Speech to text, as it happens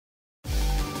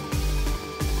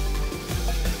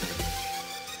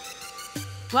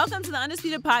Welcome to the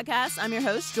Undisputed Podcast. I'm your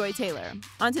host, Joy Taylor.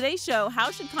 On today's show,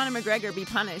 how should Conor McGregor be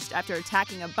punished after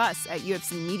attacking a bus at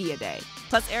UFC Media Day?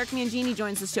 Plus, Eric Mangini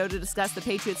joins the show to discuss the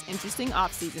Patriots' interesting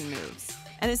offseason moves.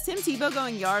 And is Tim Tebow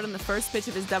going yard on the first pitch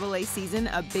of his AA season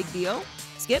a big deal?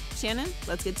 Skip, Shannon,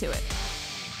 let's get to it.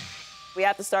 We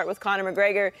have to start with Conor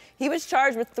McGregor. He was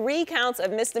charged with 3 counts of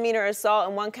misdemeanor assault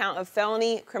and 1 count of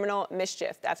felony criminal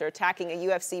mischief after attacking a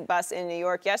UFC bus in New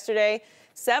York yesterday.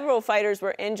 Several fighters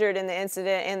were injured in the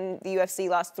incident, and the UFC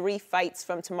lost 3 fights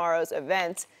from tomorrow's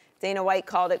event. Dana White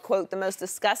called it, quote, the most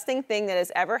disgusting thing that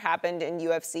has ever happened in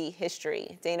UFC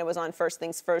history. Dana was on First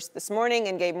Things First this morning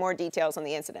and gave more details on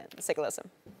the incident. Let's take a listen.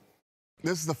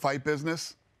 This is the fight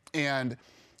business, and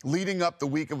leading up the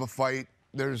week of a fight,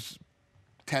 there's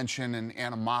tension and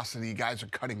animosity. Guys are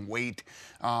cutting weight.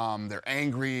 They're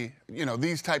angry. You know,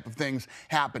 these type of things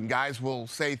happen. Guys will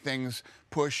say things,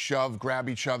 push, shove, grab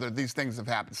each other. These things have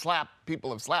happened.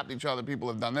 People have slapped each other. People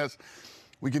have done this.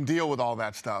 We can deal with all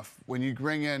that stuff. When you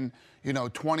bring in,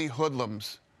 20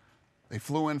 hoodlums, they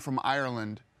flew in from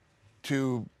Ireland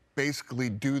to basically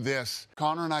do this.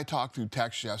 Conor and I talked through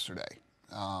text yesterday.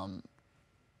 Probably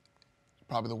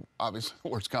the obviously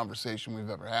worst conversation we've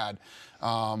ever had.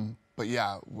 But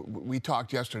yeah, we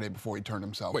talked yesterday before he turned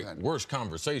himself in. Wait, worst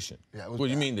conversation? Yeah, it was What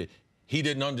do you bad. mean that he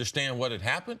didn't understand what had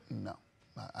happened? No,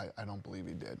 I don't believe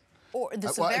he did. Or the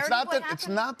Well, severity it's of not what that happened? it's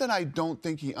not that I don't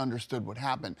think he understood what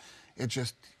happened. It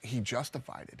just he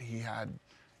justified it.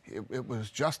 It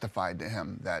was justified to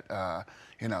him that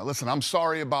listen, I'm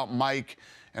sorry about Mike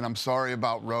and I'm sorry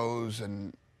about Rose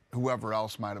and whoever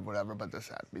else might have whatever, but this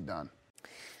had to be done.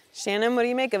 Shannon, what do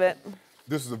you make of it?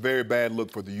 This is a very bad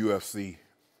look for the UFC.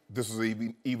 This is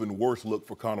an even worse look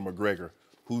for Conor McGregor,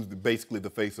 who's basically the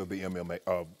face of the MMA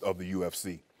of the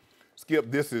UFC. Skip,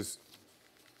 this is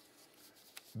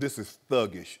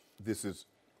thuggish. This is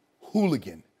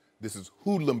hooligan. This is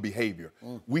hoodlum behavior.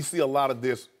 We see a lot of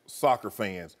this soccer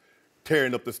fans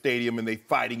tearing up the stadium and they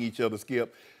fighting each other,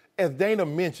 Skip. As Dana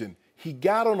mentioned, he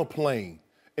got on a plane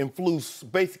and flew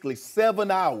basically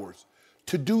 7 hours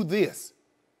to do this.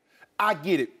 I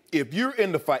get it. If you're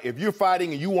in the fight, if you're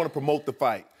fighting and you want to promote the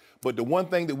fight, but the one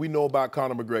thing that we know about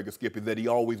Conor McGregor, Skip, is that he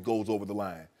always goes over the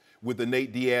line. With the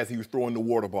Nate Diaz, he was throwing the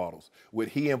water bottles. With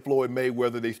he and Floyd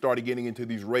Mayweather, they started getting into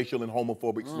these racial and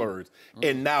homophobic slurs.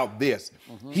 And now this.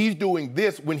 He's doing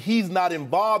this when he's not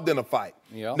involved in a fight.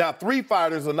 Yep. Now, 3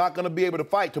 fighters are not going to be able to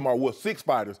fight tomorrow. Well, 6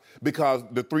 fighters, because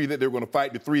the 3 that they're going to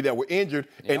fight, the 3 that were injured,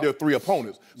 and their 3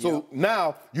 opponents. So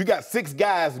now you got 6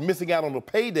 guys missing out on a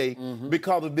payday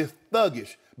because of this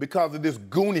thuggish, because of this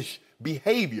goonish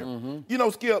behavior. You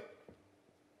know, Skip,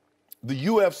 the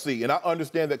UFC, and I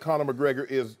understand that Conor McGregor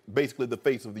is basically the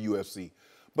face of the UFC,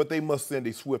 but they must send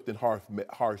a swift and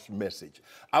harsh message.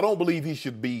 I don't believe he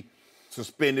should be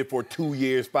suspended for 2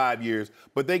 years, 5 years,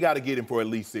 but they got to get him for at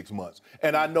least 6 months.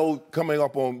 And I know coming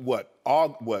up on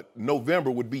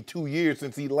November would be 2 years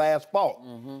since he last fought.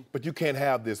 But you can't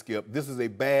have this, Skip. This is a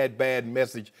bad, bad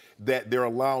message that they're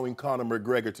allowing Conor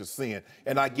McGregor to send.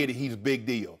 And I get it, he's a big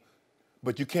deal.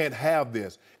 But you can't have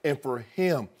this. And for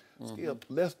him, Skip,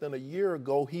 less than a year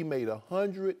ago, he made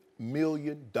 $100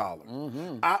 million.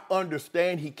 I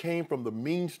understand he came from the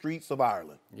mean streets of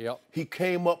Ireland. He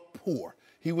came up poor.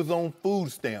 He was on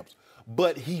food stamps.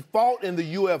 But he fought in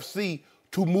the UFC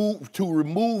to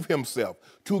remove himself,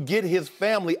 to get his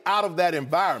family out of that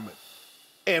environment.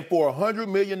 And for $100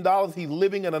 million, he's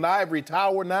living in an ivory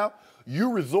tower now.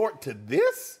 You resort to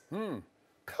this?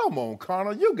 Come on,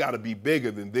 Conor, you got to be bigger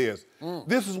than this.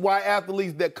 This is why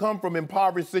athletes that come from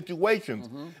impoverished situations,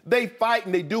 they fight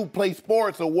and they do play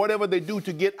sports or whatever they do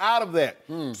to get out of that,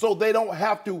 so they don't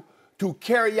have to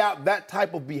carry out that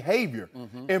type of behavior.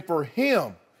 And for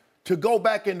him to go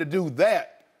back and to do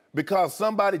that because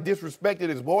somebody disrespected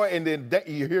his boy, and then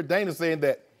you hear Dana saying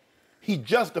that he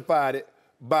justified it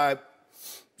by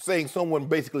saying someone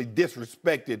basically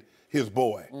disrespected his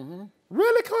boy.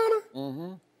 Really,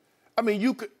 Conor? I mean,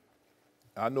 you could.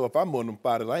 I know if I'm one of them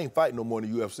fighters, I ain't fighting no more in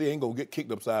the UFC. I ain't gonna get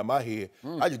kicked upside my head.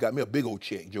 I just got me a big old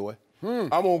check, Joy. I'm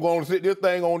gonna go and sit this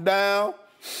thing on down,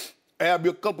 have me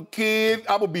a couple kids.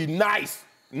 I'm gonna be nice.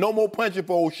 No more punching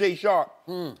for old Shay Sharpe.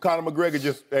 Conor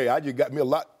McGregor I just got me a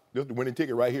lot. Just the winning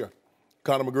ticket right here.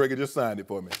 Conor McGregor just signed it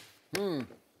for me.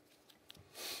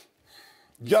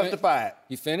 Justified.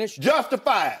 You finished?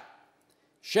 Justified.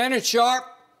 Shannon Sharpe,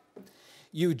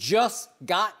 you just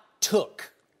got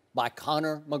took by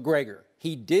Conor McGregor.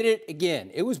 He did it again.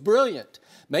 It was brilliant.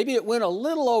 Maybe it went a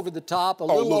little over the top, a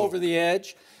little over the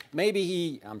edge.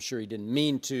 Maybe I'm sure he didn't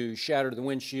mean to shatter the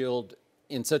windshield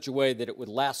in such a way that it would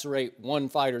lacerate one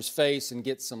fighter's face and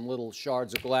get some little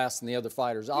shards of glass in the other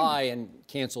fighter's eye and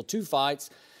cancel 2 fights.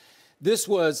 This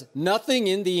was nothing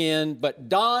in the end but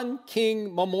Don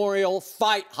King Memorial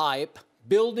fight hype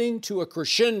building to a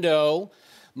crescendo.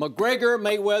 McGregor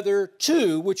Mayweather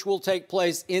 2, which will take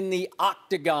place in the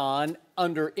octagon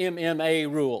under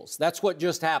MMA rules. That's what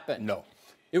just happened. No.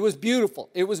 It was beautiful.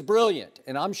 It was brilliant.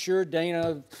 And I'm sure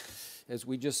Dana, as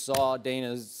we just saw,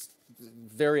 Dana's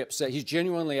very upset. He's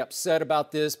genuinely upset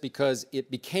about this because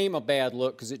it became a bad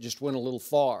look because it just went a little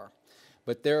far.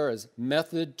 But there is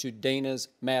method to Dana's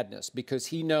madness because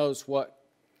he knows what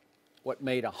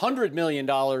made $100 million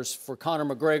for Conor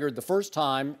McGregor the first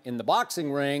time in the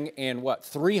boxing ring and what,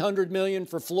 $300 million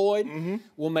for Floyd?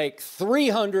 Will make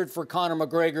 $300 for Conor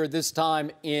McGregor this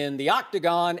time in the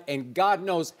octagon, and God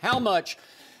knows how much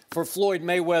for Floyd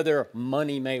Mayweather,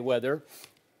 Money Mayweather,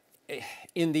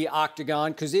 in the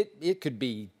octagon, because it could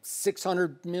be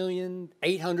 600 million,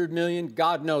 800 million,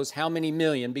 God knows how many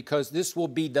million, because this will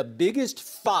be the biggest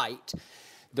fight,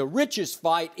 the richest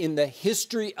fight in the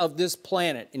history of this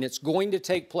planet, and it's going to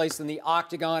take place in the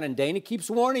octagon, and Dana keeps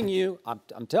warning you.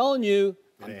 I'm telling you,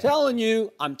 I'm telling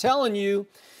you, I'm telling you.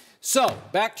 So,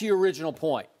 back to your original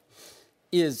point.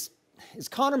 Is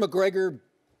Conor McGregor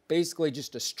basically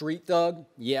just a street thug?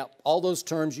 Yeah, all those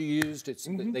terms you used, it's,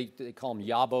 they call them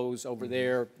yabos over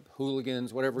there,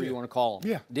 hooligans, whatever you want to call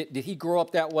them. Yeah. Did he grow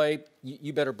up that way?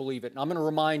 You better believe it. And I'm going to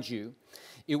remind you,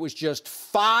 it was just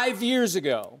 5 years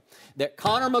ago that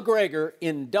Conor McGregor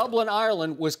in Dublin,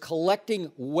 Ireland was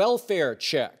collecting welfare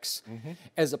checks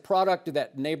as a product of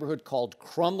that neighborhood called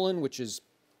Crumlin, which is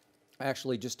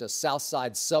actually just a south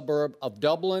side suburb of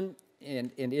Dublin.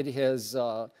 And it has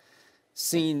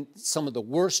seen some of the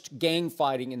worst gang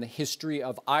fighting in the history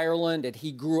of Ireland, and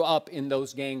he grew up in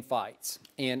those gang fights.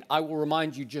 And I will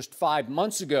remind you, just 5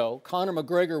 months ago, Conor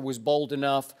McGregor was bold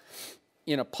enough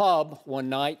in a pub one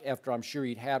night, after I'm sure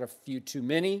he'd had a few too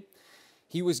many,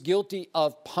 he was guilty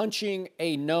of punching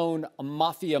a known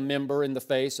mafia member in the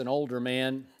face, an older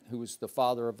man who was the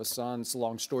father of a son. It's a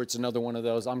long story. It's another one of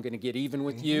those, I'm going to get even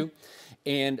with you.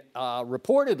 And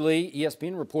reportedly,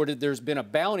 ESPN reported there's been a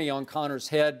bounty on Conor's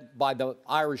head by the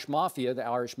Irish mafia, the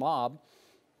Irish mob,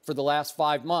 for the last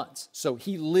 5 months. So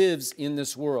he lives in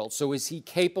this world. So is he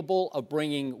capable of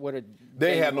bringing what a...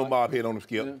 They have no mob head on them,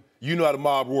 Skip. You know how the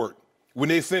mob work. When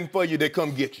they send for you, they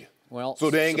come get you. Well, so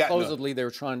they ain't supposedly they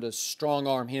were trying to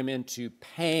strong-arm him into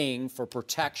paying for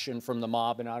protection from the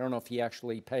mob, and I don't know if he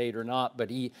actually paid or not, but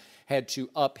he had to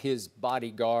up his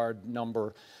bodyguard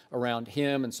number around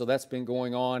him, and so that's been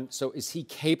going on. So is he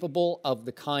capable of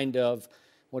the kind of,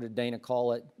 what did Dana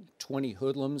call it, 20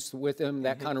 hoodlums with him,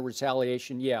 that kind of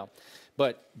retaliation? Yeah.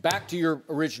 But back to your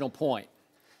original point.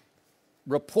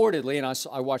 Reportedly, and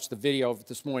I watched the video of it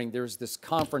this morning, there's this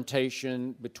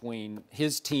confrontation between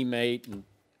his teammate and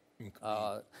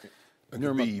I'll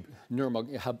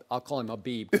call him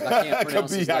Habib. I can't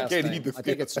pronounce his last name. I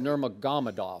think it's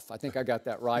Nurmagomedov. I think I got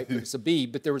that right. But it's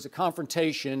Habib. But there was a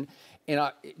confrontation,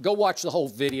 and go watch the whole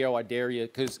video, I dare you,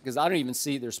 because I don't even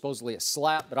see there's supposedly a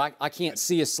slap, but I can't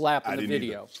see a slap in the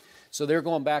video. So they're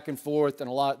going back and forth, and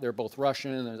they're both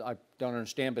Russian, and I don't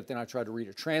understand, but then I tried to read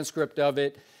a transcript of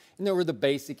it, and there were the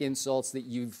basic insults that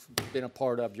you've been a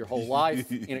part of your whole life,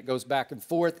 and it goes back and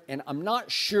forth, and I'm not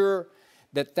sure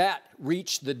that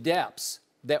reached the depths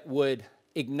that would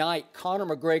ignite Conor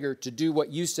McGregor to do what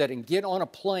you said and get on a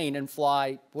plane and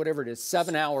fly, whatever it is,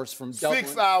 7 hours from Dublin.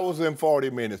 6 hours and 40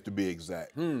 minutes to be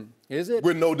exact. Is it?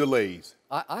 With no delays.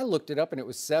 I looked it up and it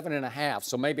was 7.5,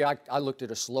 so maybe I looked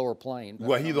at a slower plane.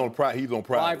 Well, he's on private.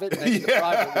 Private? Maybe the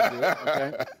private would do it,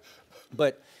 okay.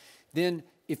 But then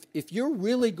if you're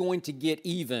really going to get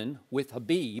even with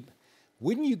Habib,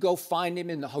 wouldn't you go find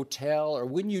him in the hotel, or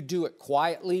wouldn't you do it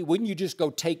quietly? Wouldn't you just go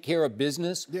take care of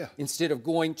business instead of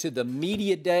going to the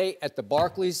media day at the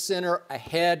Barclays Center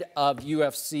ahead of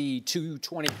UFC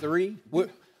 223?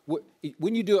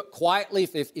 Wouldn't you do it quietly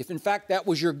if in fact that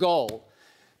was your goal,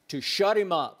 to shut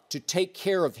him up, to take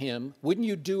care of him? Wouldn't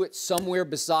you do it somewhere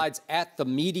besides at the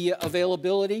media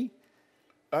availability?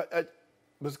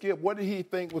 But Skip, what did he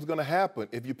think was going to happen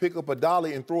if you pick up a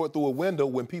dolly and throw it through a window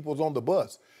when people's on the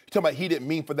bus? You're talking about he didn't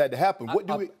mean for that to happen.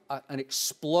 An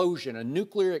explosion, a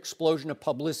nuclear explosion of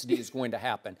publicity is going to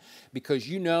happen, because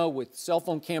with cell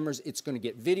phone cameras, it's going to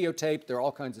get videotaped. There are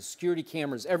all kinds of security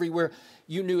cameras everywhere.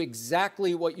 You knew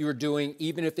exactly what you were doing,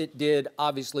 even if it did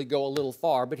obviously go a little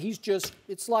far. But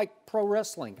it's like pro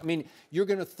wrestling. I mean, you're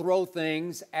going to throw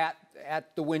things at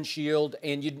the windshield,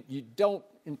 and you don't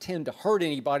intend to hurt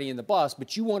anybody in the bus,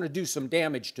 but you want to do some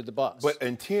damage to the bus. But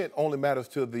intent only matters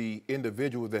to the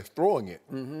individual that's throwing it.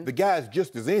 The guy's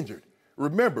just as injured.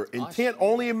 Remember, intent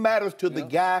only matters to the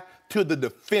guy, to the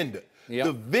defendant. Yep.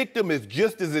 The victim is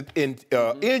just as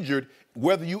injured,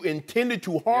 whether you intended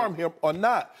to harm him or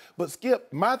not. But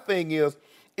Skip, my thing is,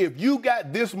 if you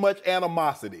got this much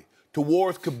animosity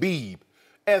towards Khabib,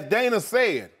 as Dana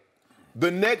said, the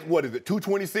next, what is it,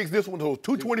 226, this one, so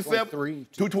 227?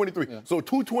 223. Yeah. So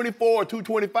 224 or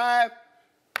 225,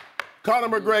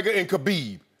 Conor McGregor and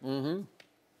Khabib.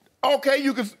 Okay,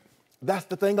 you can, that's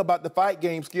the thing about the fight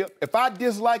game, Skip. If I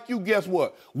dislike you, guess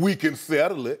what? We can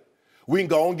settle it. We can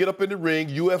go and get up in the ring,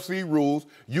 UFC rules,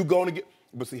 you going to get,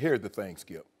 but see, here's the thing,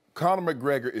 Skip. Conor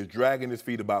McGregor is dragging his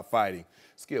feet about fighting.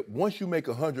 Skip, once you make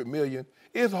 $100 million,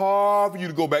 it's hard for you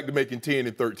to go back to making 10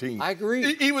 and 13. I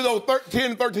agree. Even though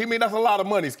 10 and 13 million, that's a lot of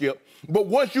money, Skip. But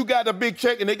once you got the big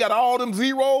check and they got all them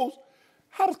zeros,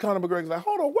 how does Conor McGregor say,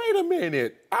 hold on, wait a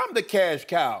minute, I'm the cash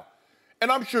cow.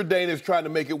 And I'm sure Dana's trying to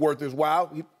make it worth his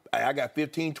while. I got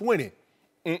 15, 20.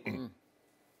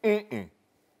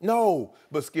 No,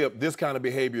 but Skip, this kind of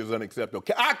behavior is unacceptable.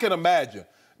 I can imagine.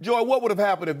 Joy, what would have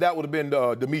happened if that would have been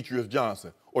Demetrius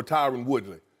Johnson or Tyron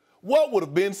Woodley? What would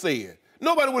have been said?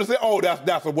 Nobody would have said, oh,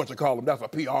 that's a, what you call them, that's a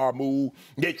PR move.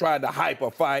 They tried to hype a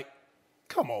fight.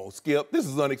 Come on, Skip, this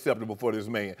is unacceptable for this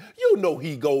man. You know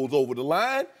he goes over the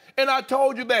line, and I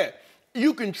told you that.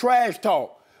 You can trash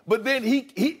talk, but then he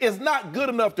is not good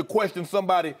enough to question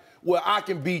somebody, well, I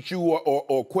can beat you,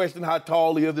 or question how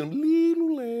tall he is, and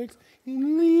little legs,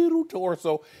 little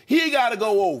torso. He got to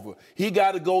go over. He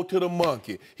got to go to the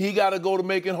monkey. He got to go to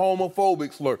making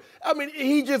homophobic slur. I mean,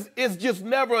 it's just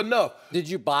never enough. Did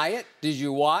you buy it? Did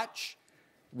you watch?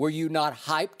 Were you not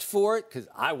hyped for it? Because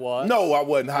I was. No, I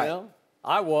wasn't hyped. Yeah,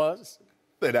 I was.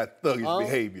 That thuggish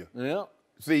behavior. Yeah.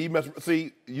 See,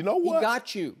 you know what? He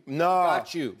got you. Nah.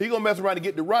 Got you. He gonna mess around and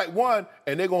get the right one,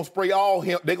 and they're gonna spray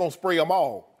They're gonna spray them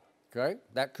all. Okay,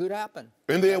 that could happen.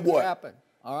 And then what? Could happen.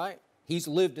 All right. He's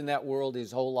lived in that world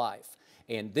his whole life.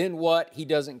 And then what? He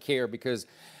doesn't care, because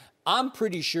I'm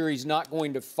pretty sure he's not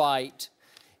going to fight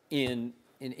in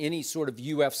any sort of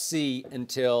UFC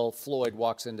until Floyd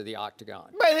walks into the octagon.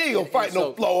 Man, he ain't gonna fight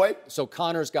no Floyd. So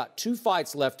Conor's got 2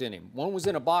 fights left in him. One was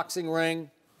in a boxing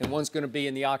ring, and one's going to be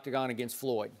in the octagon against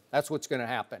Floyd. That's what's going to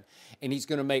happen. And he's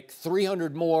going to make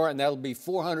 300 more, and that'll be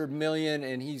 400 million,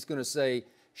 and he's going to say,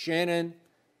 Shannon,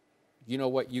 you know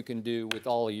what you can do with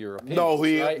all of your opinions. No,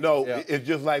 Yeah. it's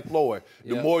just like Floyd.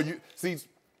 The more you see,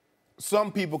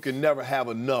 some people can never have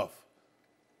enough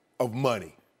of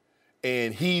money,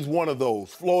 and he's one of those.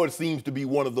 Floyd seems to be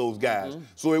one of those guys.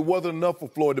 So it wasn't enough for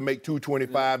Floyd to make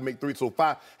 225, make three. So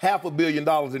 $500 million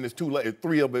in his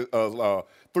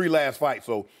three last fights.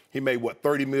 So he made what,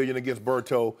 30 million against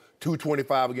Berto,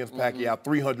 225 against Pacquiao,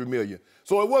 300 million.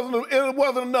 So it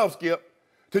wasn't enough, Skip,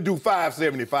 to do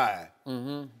 575.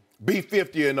 Be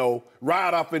 50-0,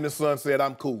 ride off in the sunset,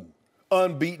 I'm cool.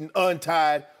 Unbeaten,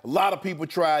 untied. A lot of people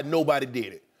tried, nobody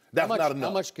did it. That's not enough.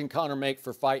 How much can Conor make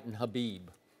for fighting Khabib?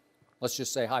 Let's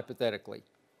just say hypothetically.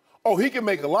 Oh, he can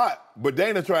make a lot, but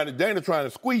Dana trying to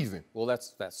squeeze him. Well,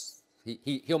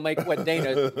 he'll make what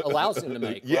Dana allows him to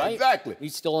make, yeah, right? Exactly.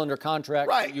 He's still under contract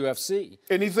with UFC.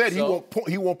 And he said he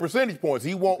want percentage points.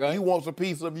 He wants a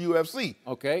piece of UFC.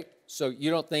 Okay. So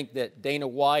you don't think that Dana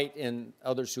White and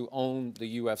others who own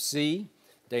the UFC,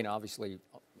 Dana obviously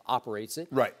operates it,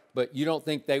 right? But you don't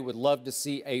think they would love to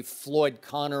see a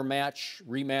Floyd-Conor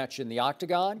rematch in the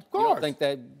octagon? Of course. You don't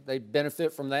think they'd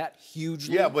benefit from that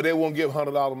hugely? Yeah, but they won't give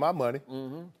 $100 of my money.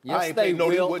 Yes, they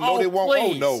will. No, they won't.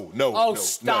 Please. Oh, no. Oh,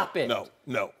 stop it.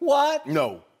 No. What?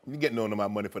 No. You get none of my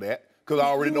money for that. Because I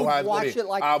already know how it's going to end.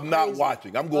 Like I'm not crazy.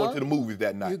 watching. I'm going to the movies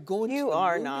that night. You're going You to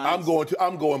are the not.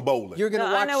 I'm going bowling. You're going to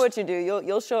watch. I know what you do.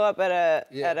 You'll show up at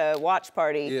a watch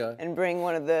party and bring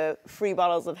one of the free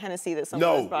bottles of Hennessy that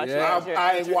someone has brought you.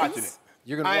 I ain't watching it.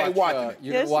 You're going to watch.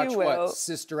 You're going to watch what?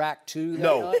 Sister Act 2?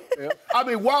 No. I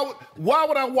mean, why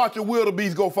would I watch a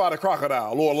wildebeest go fight a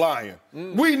crocodile or a lion?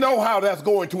 We know how that's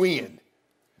going to end.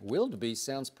 Wildebeest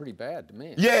sounds pretty bad to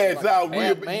me. Yeah, it sounds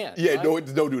real. Man, yeah, right?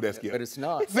 don't do that, Skip. But it's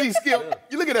not. See, Skip,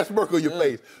 you look at that smirk on your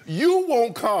face. You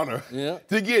want Conor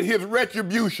to get his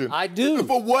retribution. I do.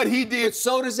 For what he did. But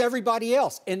so does everybody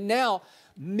else. And now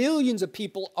millions of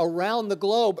people around the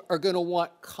globe are going to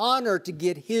want Conor to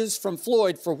get his from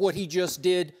Floyd for what he just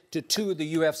did to 2 of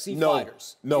the UFC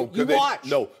fighters. No, you watch.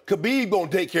 No, Khabib going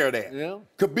to take care of that. Yeah.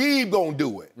 Khabib going to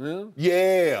do it.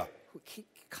 Yeah.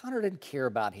 Conor didn't care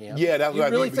about him. Yeah, that's you what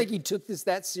really think he took this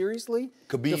that seriously?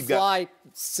 Khabib to fly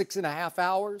 6.5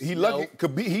 hours?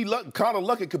 Conor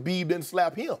lucky Khabib didn't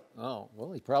slap him. Oh,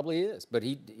 well, he probably is, but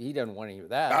he doesn't want any of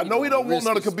that. I know he don't want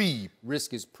none of Khabib.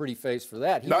 Risk his pretty face for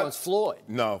that. He wants Floyd.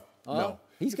 No, No.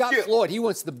 He's got Skip, Floyd. He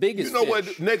wants the biggest You know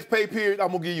fish. what? Next pay period, I'm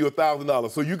going to give you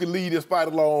 $1,000 so you can leave this fight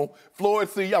alone. Floyd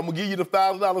Sr., I'm going to give you the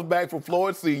 $1,000 back for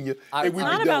Floyd Sr. It's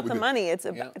not about the money. It's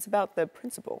about the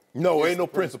principle. No, ain't no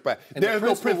principle. There's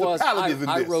no principalities in this.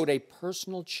 I wrote a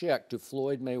personal check to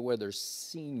Floyd Mayweather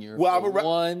Sr. Well, for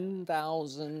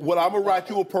 $1,000. Well, I'm going to write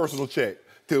you a personal check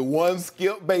to one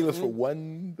Skip Bayless for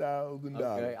 $1,000.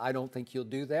 Okay, I don't think you'll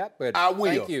do that, but I will.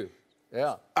 Thank you.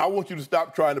 Yeah. I want you to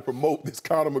stop trying to promote this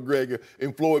Conor McGregor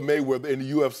and Floyd Mayweather in the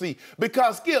UFC.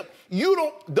 Because, Skip,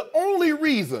 the only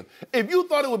reason, if you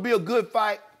thought it would be a good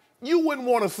fight, you wouldn't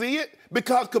want to see it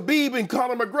because Khabib and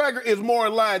Conor McGregor is more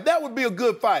in line. That would be a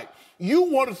good fight.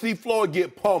 You want to see Floyd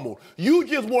get pummeled. You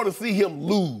just want to see him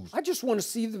lose. I just want to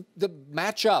see the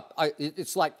matchup.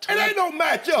 It's like It ain't no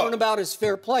matchup. Turnabout is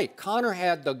fair play. Conor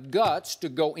had the guts to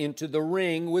go into the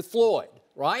ring with Floyd,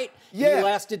 right? Yeah. He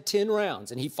lasted 10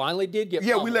 rounds, and he finally did get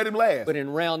pummeled. we let him last. But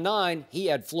in round 9, he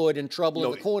had Floyd in trouble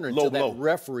in the corner until that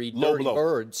referee, Dirty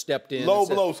Bird, stepped in. Low and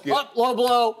said, blow, Skip. Up, low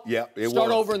blow. Yeah, it Start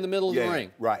was. over in the middle of the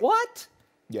ring. Right. What?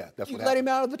 Yeah, that's You what let happened.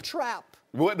 him out of the trap.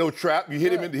 What, no trap? You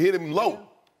hit him low.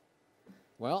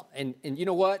 Well, and you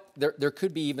know what? There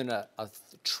could be even a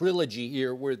trilogy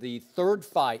here where the third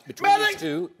fight between these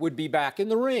two would be back in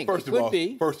the ring. First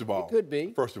of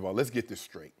all, let's get this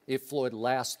straight. If Floyd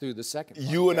lasts through the second fight.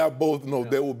 You and I both know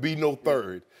there will be no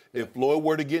third. If Floyd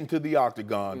were to get into the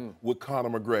octagon with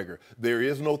Conor McGregor, there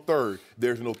is no third.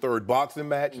 There's no third boxing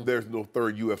match. There's no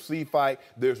third UFC fight.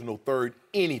 There's no third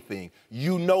anything.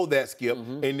 You know that, Skip.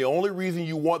 And the only reason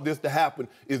you want this to happen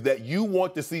is that you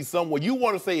want to see someone, you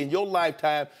want to say in your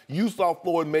lifetime, you saw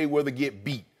Floyd Mayweather get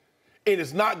beat. And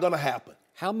it's not going to happen.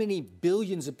 How many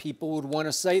billions of people would want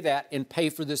to say that and pay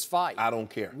for this fight? I don't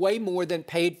care. Way more than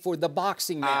paid for the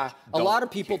boxing match. A lot of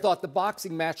people thought the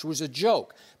boxing match was a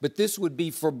joke, but this would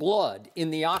be for blood in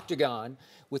the octagon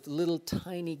with little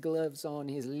tiny gloves on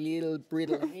his little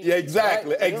brittle hands. Yeah,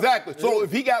 exactly, right? exactly. So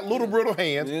if he got little brittle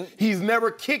hands, he's never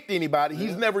kicked anybody,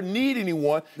 he's never kneed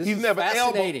anyone, he's never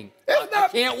fascinating. I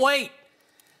can't wait.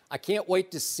 I can't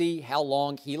wait to see how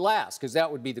long he lasts, because that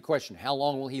would be the question. How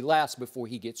long will he last before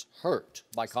he gets hurt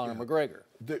by Conor McGregor?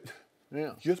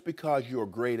 Just because you're a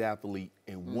great athlete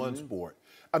in one sport.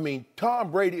 I mean,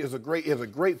 Tom Brady is a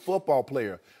great football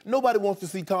player. Nobody wants to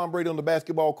see Tom Brady on the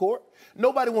basketball court.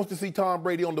 Nobody wants to see Tom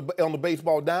Brady on the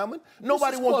baseball diamond.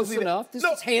 Nobody wants to see enough. This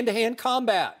is hand-to-hand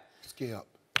combat. Skip.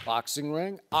 Boxing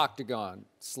ring, octagon.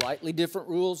 Slightly different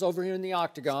rules over here in the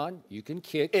octagon. You can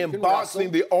kick, In boxing,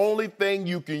 the only thing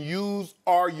you can use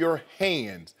are your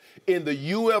hands. In the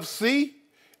UFC,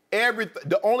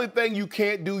 the only thing you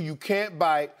can't do, you can't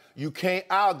bite, you can't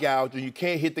out-gouge, and you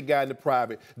can't hit the guy in the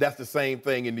private. That's the same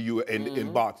thing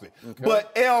in boxing. Okay.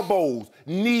 But elbows,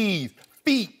 knees,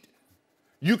 feet,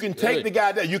 you can take the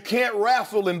guy down. You can't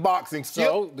wrestle in boxing.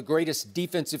 So, the greatest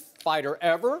defensive fighter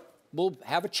ever will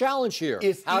have a challenge here.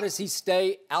 How does he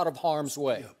stay out of harm's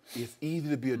way? It's easy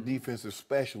to be a defensive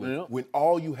specialist when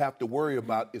all you have to worry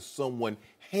about is someone's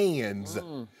hands.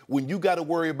 When you got to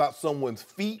worry about someone's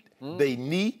feet, their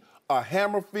knee, a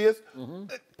hammer fist,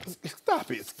 stop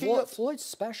it, Skip. Floyd's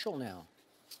special now.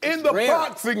 In the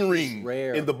boxing ring.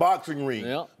 Rare. In the boxing ring.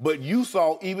 Yeah. But you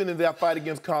saw, even in that fight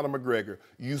against Conor McGregor,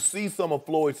 you see some of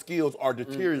Floyd's skills are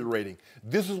deteriorating.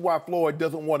 This is why Floyd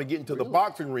doesn't want to get into the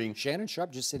boxing ring. Shannon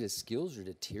Sharpe just said his skills are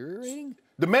deteriorating?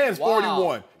 The man's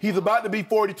 41. He's about to be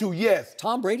 42, yes.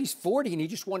 Tom Brady's 40, and he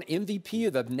just won MVP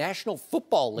of the National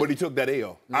Football League. But he took that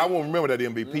L. I won't remember that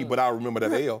MVP, but I remember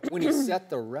that L. When he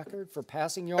set the record for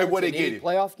passing yards And what in any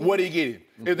playoff game? What did he get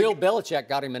him? Bill Belichick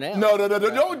got him an L. No,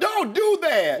 don't do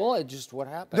that. Well, it's just what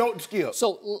happened. Don't skip.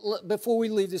 So before we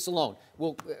leave this alone,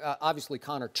 well, obviously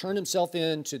Conor turned himself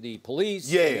in to the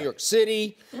police in New York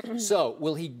City. So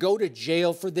will he go to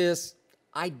jail for this?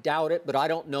 I doubt it, but I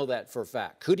don't know that for a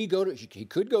fact. Could he go to? He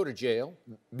could go to jail.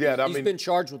 Yeah, He's been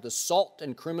charged with assault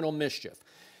and criminal mischief.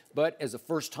 But as a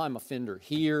first-time offender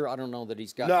here, I don't know that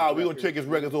he's got. Nah, we're gonna check his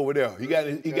records over there. He got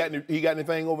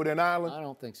anything over there in Ireland? I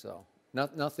don't think so.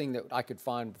 Nothing that I could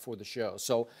find before the show.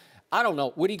 So I don't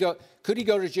know. Would he go? Could he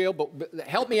go to jail? But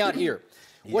help me out here.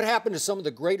 What happened to some of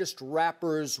the greatest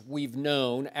rappers we've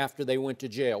known after they went to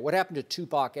jail? What happened to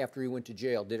Tupac after he went to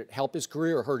jail? Did it help his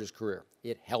career or hurt his career?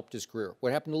 It helped his career.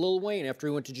 What happened to Lil Wayne after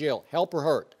he went to jail? Help or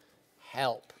hurt?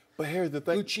 Help. But here's the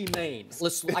thing. Gucci Mane.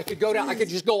 I could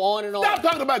just go on and on. Stop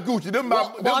talking about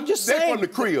Gucci. I'm just saying. They're from the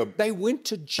crib. They went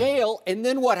to jail, and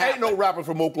then what happened? Ain't no rappers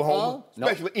from Oklahoma,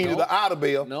 especially any of the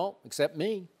Idlebill. No, except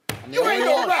me. You ain't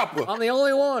no rapper. I'm the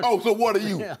only one. Oh, so what are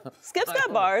you? Skip's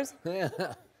got bars.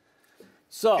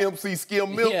 So MC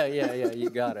Skim Milk. Yeah, you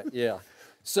got it. Yeah.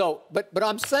 So, but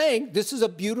I'm saying this is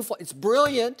it's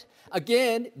brilliant.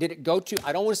 Again, did it go to,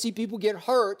 I don't want to see people get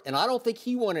hurt, and I don't think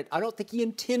he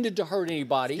intended to hurt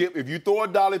anybody. Skip, if you throw a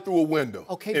dolly through a window.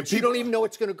 Okay, but you don't even know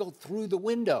it's going to go through the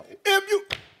window.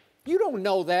 You don't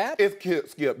know that.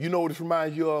 Skip, you know what this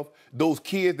reminds you of? Those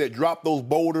kids that drop those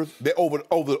boulders that over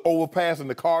the overpass and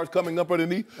the cars coming up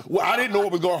underneath. Well, I didn't know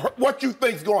it was going to hurt. What you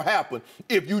think's going to happen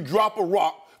if you drop a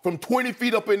rock from 20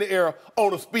 feet up in the air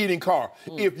on a speeding car?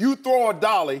 If you throw a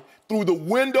dolly through the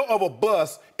window of a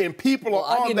bus and people are on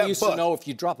that bus. I didn't used to know if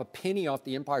you drop a penny off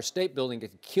the Empire State Building,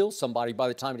 it could kill somebody by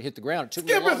the time it hit the ground. It took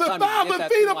me a long time to get 1,000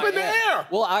 feet up in the air.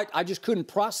 Well, I just couldn't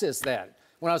process that.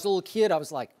 When I was a little kid, I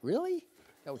was like, really?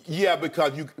 Yeah,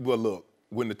 because look,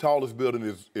 when the tallest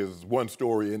building is one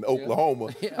story in Oklahoma,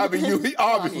 I mean, you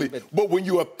obviously, but when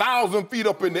you're 1,000 feet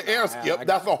up in the air, Skip,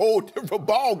 that's a whole different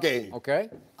ball game. Okay,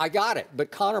 I got it.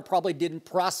 But Connor probably didn't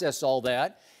process all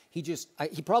that. He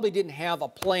probably didn't have a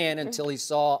plan until he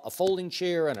saw a folding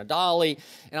chair and a dolly,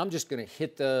 and I'm just going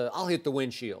to I'll hit the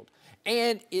windshield.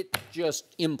 And it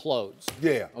just implodes.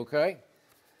 Yeah. Okay?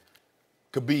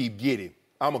 Khabib, get him.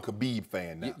 I'm a Khabib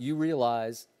fan now. You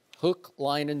realize hook,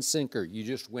 line, and sinker. You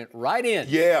just went right in.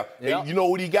 Yeah. And you know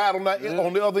what he got on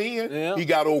the other end? Yeah. He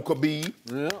got old Khabib.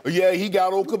 Yeah, he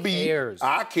got old Khabib. Cares.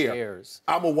 I care. Cares.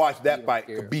 I'm going to watch that fight.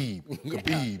 Care. Khabib.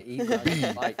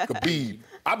 Yeah, Khabib.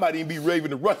 I might even be waving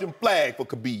the Russian flag for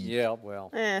Khabib. Yeah,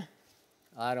 well,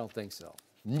 I don't think so.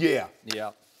 Yeah.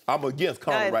 Yeah. I'm against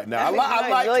Conor right now. I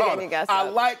like really Conor. I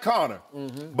like Conor,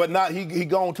 but not he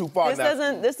gone too far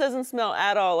now. This doesn't smell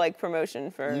at all like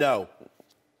promotion for. No.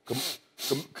 Khabib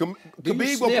gonna put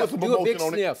some Do a big promotion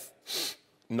on it. sniff.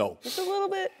 No. Just a little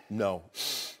bit. No.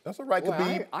 That's all right, Boy,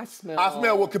 Khabib. I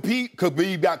smell what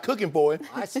Khabib got cooking for him.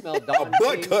 I smell A Don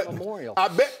butt King cut. Memorial. I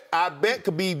bet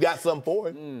Khabib got something for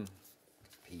him.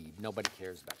 Khabib. Nobody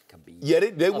cares about Khabib. Yeah,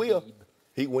 they will.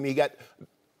 Khabib.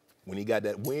 When he got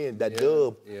that win, that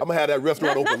dub, I'm gonna have that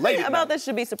restaurant open late. Nothing about this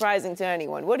should be surprising to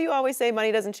anyone. What do you always say?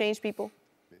 Money doesn't change people.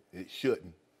 It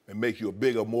shouldn't. It makes you a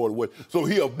bigger, more than what. So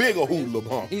he a bigger hoodlum,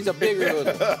 huh? He's a bigger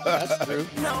hoodlum. That's true.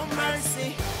 No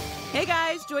mercy. Hey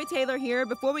guys, Joy Taylor here.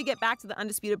 Before we get back to the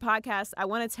Undisputed podcast, I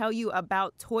want to tell you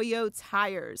about Toyo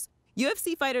tires.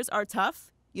 UFC fighters are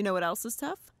tough. You know what else is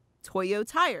tough? Toyo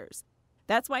tires.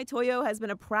 That's why Toyo has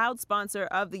been a proud sponsor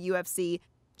of the UFC.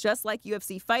 Just like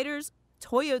UFC fighters,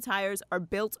 Toyo tires are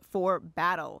built for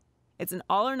battle. It's an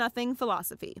all-or-nothing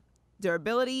philosophy.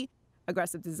 Durability,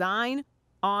 aggressive design,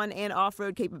 on- and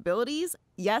off-road capabilities,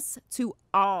 yes to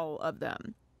all of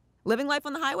them. Living life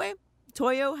on the highway?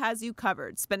 Toyo has you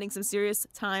covered. Spending some serious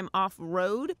time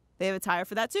off-road? They have a tire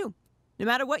for that too. No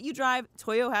matter what you drive,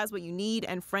 Toyo has what you need,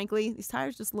 and frankly, these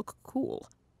tires just look cool.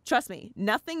 Trust me,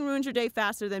 nothing ruins your day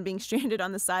faster than being stranded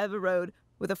on the side of the road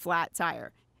with a flat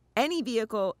tire. Any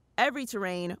vehicle, every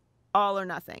terrain, all or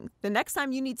nothing. The next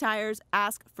time you need tires,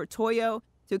 ask for Toyo.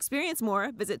 To experience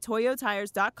more, visit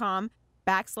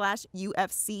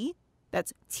toyotires.com/UFC.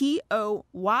 That's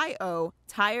TOYO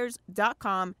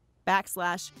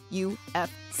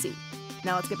tires.com/UFC.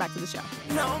 Now let's get back to the show.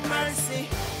 No mercy.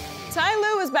 Ty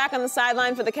Lue was back on the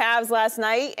sideline for the Cavs last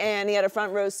night, and he had a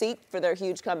front row seat for their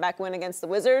huge comeback win against the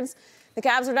Wizards. The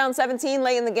Cavs were down 17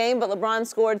 late in the game, but LeBron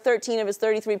scored 13 of his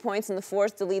 33 points in the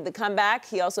fourth to lead the comeback.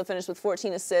 He also finished with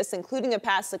 14 assists, including a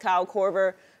pass to Kyle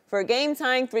Korver for a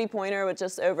game-tying three-pointer with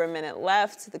just over a minute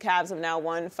left. The Cavs have now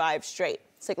won 5 straight.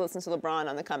 Let's take a listen to LeBron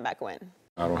on the comeback win.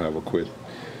 I don't have a quit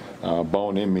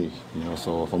bone in me,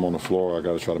 so if I'm on the floor, I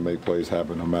got to try to make plays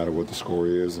happen no matter what the score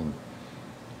is, and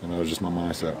it's just my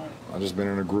mindset. I've just been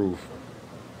in a groove.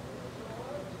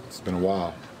 It's been a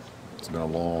while. It's been a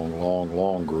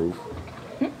long groove.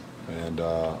 And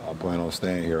I plan on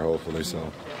staying here, hopefully.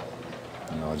 So,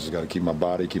 I just got to keep my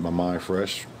body, keep my mind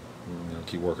fresh,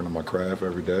 keep working on my craft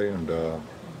every day, and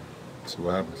see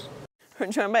what happens. We're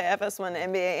joined by FS1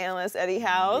 NBA analyst Eddie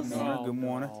House. Good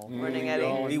morning. Morning,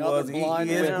 Eddie. He is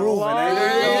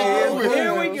grooving.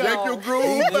 Here we go. Check your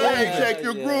groove, bang. Check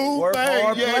your groove, Work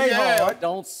hard, play hard.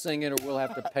 Don't sing it or we'll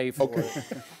have to pay for it.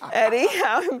 Eddie,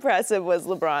 how impressive was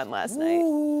LeBron last night?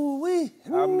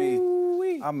 I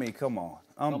mean, come on.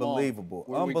 Unbelievable.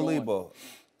 Unbelievable.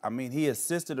 I mean, he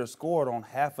assisted or scored on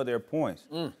half of their points.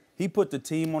 He put the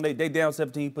team on, they down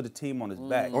 17, he put the team on his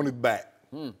back. On his back.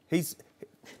 He's,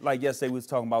 like yesterday we was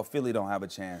talking about Philly don't have a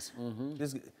chance.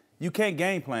 You can't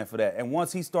game plan for that. And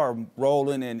once he start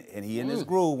rolling and he in his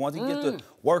groove, once he gets to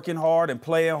working hard and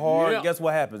playing hard, guess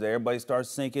what happens? Everybody starts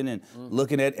sinking and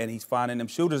looking at, and he's finding them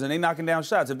shooters, and they knocking down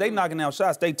shots. If they knocking down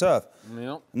shots, they tough.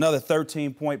 Another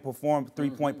 13-point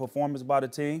three-point performance by the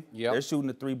team. They're shooting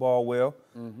the 3-ball well.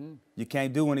 You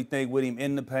can't do anything with him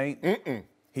in the paint.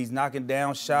 He's knocking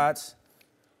down shots.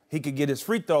 he could get his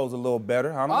free throws a little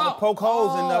better. I don't want to poke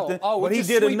holes in nothing, but he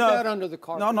did sweep enough. That under the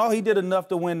carpet. No, he did enough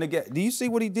to win the game. Do you see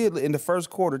what he did in the first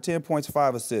quarter? 10 points,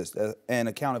 5 assists, and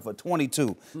accounted for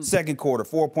 22. Second quarter,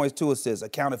 4 points, 2 assists,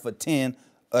 accounted for 10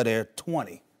 of their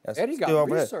 20. That's Eddie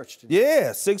got researched.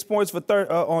 Yeah, 6 points for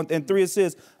and 3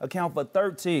 assists, account for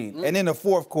 13. And in the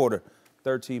fourth quarter,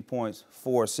 13 points,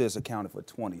 4 assists, accounted for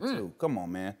 22. Come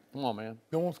on, man. Come on, man.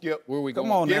 Come on, Skip. Where we going?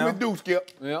 Come on Give now. him his due,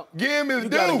 Skip. Yeah. Give him his due. You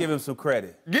gotta give him some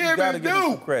credit. Give him his due.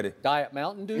 Some credit. Diet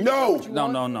Mountain Dew? No.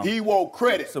 No. He want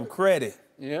credit. Some credit.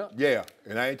 Yeah. Yeah,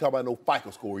 and I ain't talking about no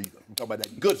FICO score either. I'm talking about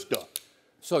that good stuff.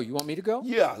 So you want me to go?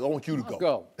 Yeah, I want you to go.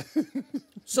 Go.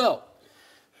 So,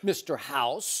 Mr.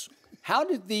 House, how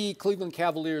did the Cleveland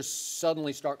Cavaliers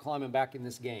suddenly start climbing back in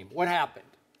this game? What happened?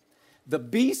 The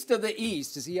Beast of the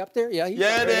East, is he up there? Yeah,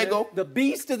 there you go. The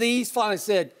Beast of the East finally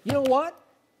said, you know what?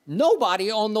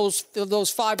 Nobody on those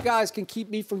 5 guys can keep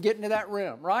me from getting to that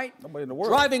rim, right? Nobody in the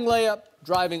world. Driving layup,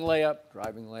 driving layup,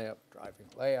 driving layup, driving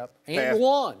layup, and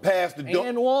one. Pass the dunk.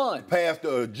 And one. Pass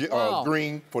the Wow.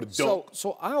 Green for the dunk.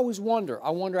 So I always wonder. I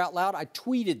wonder out loud. I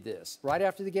tweeted this right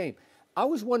after the game. I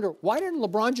always wonder, why didn't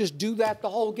LeBron just do that the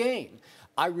whole game?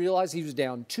 I realized he was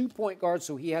down 2 point guards,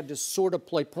 so he had to sort of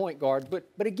play point guard.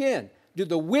 But again, do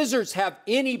the Wizards have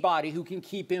anybody who can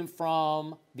keep him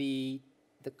from the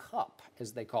cup,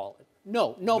 as they call it?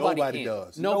 No, nobody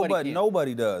does.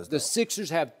 Nobody does. The Sixers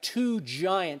have 2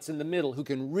 giants in the middle who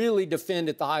can really defend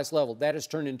at the highest level. That has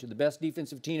turned into the best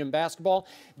defensive team in basketball.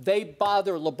 They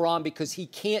bother LeBron because he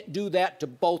can't do that to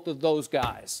both of those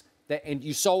guys. And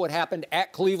you saw what happened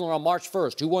at Cleveland on March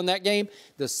 1st. Who won that game?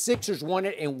 The Sixers won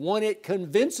it and won it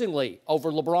convincingly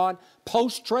over LeBron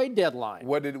post-trade deadline.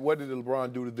 What did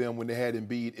LeBron do to them when they had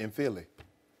Embiid in Philly?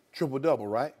 Triple-double,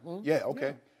 right? Yeah, okay.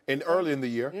 Yeah. And early in the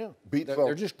year, beat the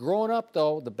They're just growing up,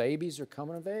 though. The babies are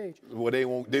coming of age. Well, they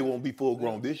won't be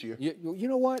full-grown this year. You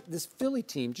know what? This Philly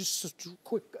team, just a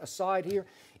quick aside here,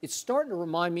 it's starting to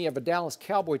remind me of a Dallas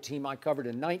Cowboy team I covered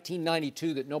in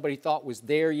 1992 that nobody thought was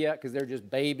there yet because they're just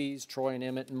babies, Troy and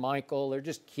Emmett and Michael. They're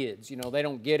just kids. You know, they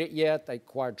don't get it yet. They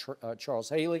acquired Charles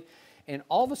Haley. And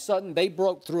all of a sudden, they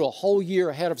broke through a whole year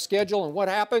ahead of schedule. And what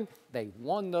happened? They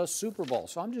won the Super Bowl.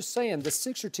 So I'm just saying, the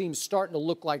Sixer team's starting to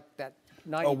look like that.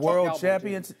 A world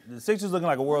champion? The Sixers looking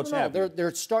like a world champion.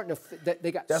 They're starting to.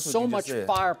 They got so much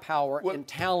firepower and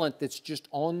talent that's just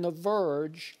on the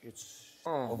verge. It's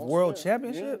of world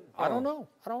championship. I don't know.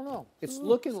 It's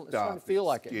starting to feel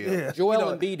like it. Yeah.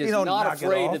 Joel Embiid is not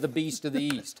afraid of the Beast of the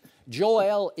East.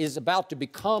 Joel is about to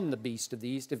become the Beast of the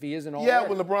East if he isn't already. Yeah,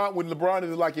 when LeBron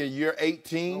is like in year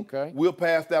 18, we'll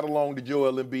pass that along to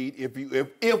Joel Embiid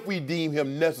if we deem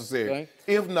him necessary. Okay.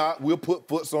 If not, we'll put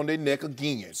foots on their neck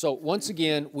again. So once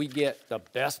again, we get the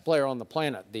best player on the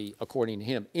planet, according to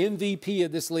him, MVP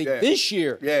of this league this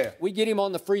year. Yeah. We get him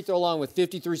on the free throw line with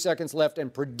 53 seconds left,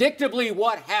 and predictably,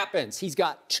 what happens? He's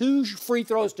got 2 free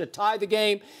throws to tie the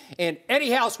game, and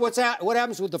Eddie House, what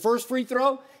happens with the first free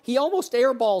throw? He almost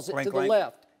airballs it to the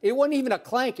left. It wasn't even a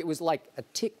clank. It was like a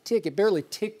tick. It barely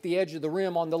ticked the edge of the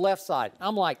rim on the left side.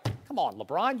 I'm like, come on,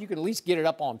 LeBron, you can at least get it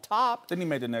up on top. Then he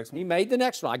made the next one. He made the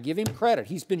next one. I give him credit.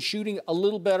 He's been shooting a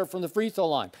little better from the free throw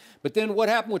line. But then what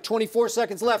happened with 24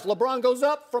 seconds left? LeBron goes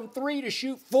up from 3 to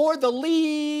shoot for the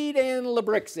lead and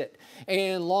LeBricks it.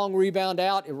 And long rebound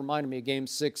out. It reminded me of Game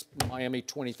 6, Miami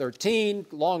 2013.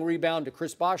 Long rebound to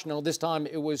Chris Bosh. No, this time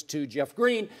it was to Jeff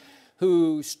Green,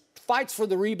 who fights for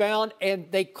the rebound, and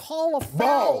they call a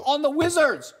foul on the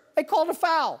Wizards. They called a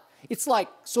foul. It's like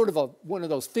sort of one of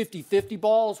those 50-50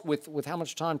 balls with how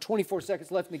much time? 24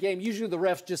 seconds left in the game. Usually the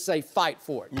refs just say fight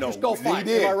for it. No, just go fight. He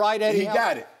did. Am I right, Eddie? He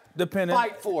got it. Depending.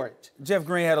 Fight for it. Jeff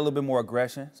Green had a little bit more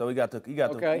aggression, so he got the call.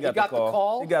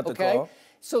 He got the call.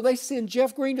 So they send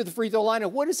Jeff Green to the free throw line,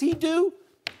 and what does he do?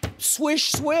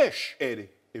 Swish, swish. Eddie,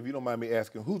 if you don't mind me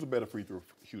asking, who's a better free throw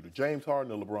shooter, James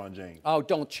Harden or LeBron James? Oh,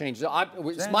 don't change that.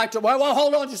 It's my turn. Well,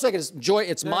 hold on just a second. Joy,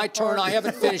 it's my turn. I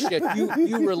haven't finished yet.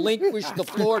 You relinquished the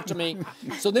floor to me.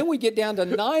 So then we get down to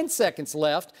 9 seconds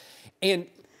left, and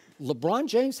LeBron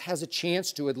James has a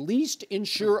chance to at least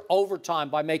ensure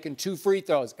overtime by making 2 free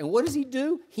throws. And what does he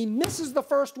do? He misses the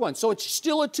first one. So it's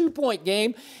still a 2-point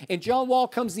game. And John Wall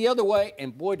comes the other way.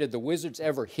 And boy, did the Wizards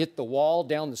ever hit the wall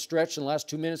down the stretch in the last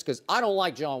 2 minutes, because I don't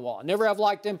like John Wall. I never have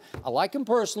liked him. I like him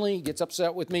personally. He gets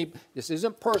upset with me. This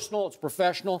isn't personal. It's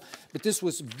professional. But this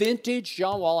was vintage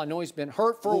John Wall. I know he's been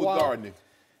hurt for a while. Who was guarding him?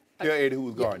 Tell Eddie who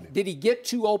was guarding him. Did he get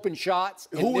 2 open shots?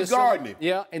 Who was guarding him?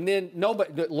 Yeah, and then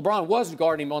LeBron wasn't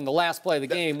guarding him on the last play of the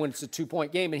game when it's a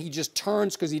 2-point game, and he just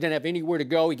turns because he didn't have anywhere to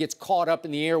go. He gets caught up in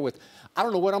the air with, I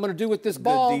don't know what I'm going to do with this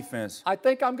ball. Good defense. I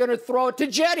think I'm going to throw it to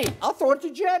Jetty. I'll throw it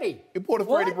to Jetty. You pulled a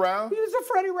Freddie Brown? He was a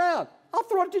Freddie Brown. I'll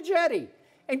throw it to Jetty.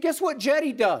 And guess what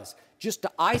Jetty does? Just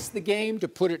to ice the game, to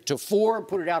put it to 4 and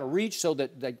put it out of reach so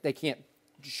that they can't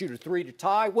shoot a 3 to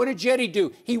tie. What did Jetty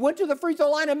do? He went to the free throw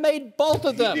line and made both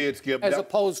of them. He did, Skip. As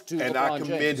opposed to and LeBron I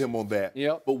commend James. him on that.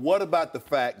 Yep. But what about the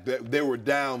fact that they were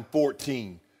down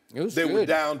 14? They were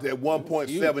down at one point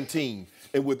 17.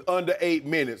 And with under 8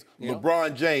 minutes,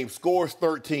 LeBron James scores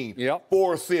 13.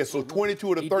 4 assists. So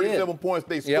 22 of the 37 points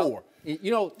they score.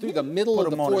 You know, through the middle of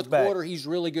the fourth quarter, he's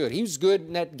really good. He was good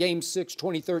in that Game 6,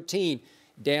 2013,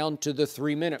 down to the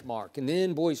 3-minute mark. And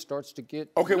then, boy, he starts to get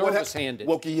nervous-handed.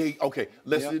 Okay,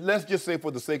 let's just say for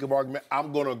the sake of argument,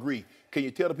 I'm going to agree. Can you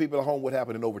tell the people at home what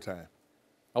happened in overtime?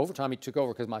 Overtime, he took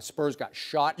over because my Spurs got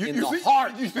shot in the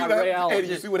heart by Ray Allen. Eddie,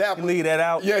 you see what happened? Leave that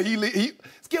out. Yeah,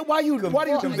 Skip, why do you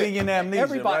convenient amnesia,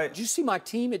 everybody, right? Did you see my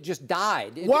team? It just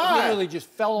died. It Why? literally just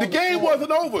fell on the game floor.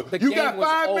 wasn't over. You got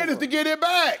 5 minutes to get it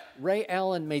back. Ray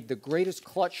Allen made the greatest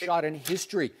clutch shot in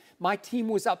history. My team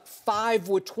was up 5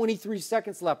 with 23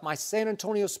 seconds left. My San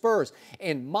Antonio Spurs.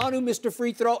 And Manu missed a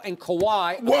free throw, and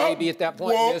Kawhi, a baby at that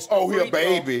point, missed a free he a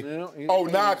baby. throw.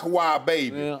 Now Kawhi a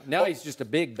baby. Now he's just a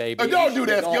big baby. Don't do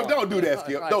that, Skip. Don't do that,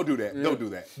 Skip. Don't do that. Yeah. Don't do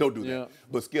that. Don't do that.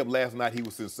 But Skip, last night he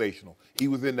was sensational. He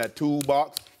was in that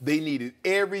toolbox. They needed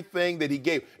everything that he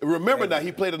gave. Remember now,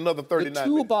 he played another 39 The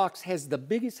toolbox has the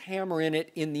biggest hammer in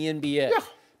it in the NBA. Yeah.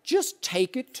 Just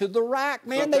take it to the rack,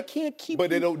 man. They can't keep.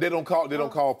 But they don't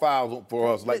call fouls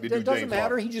for us like they do James Harden. It doesn't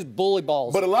matter. He just bully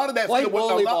balls. But a lot of that, a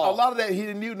lot of that, he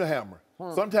didn't need a hammer.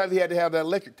 Sometimes he had to have that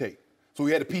electric tape, so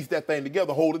he had to piece that thing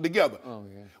together, hold it together.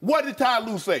 What did Ty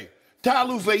Lue say? Ty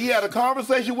Lue said he had a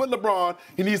conversation with LeBron,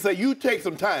 and he said, "You take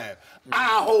some time.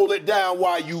 I'll hold it down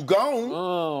while you gone."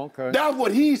 Oh, okay. That's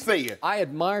what he said. I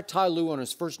admire Ty Lue on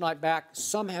his first night back,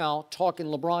 somehow talking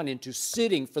LeBron into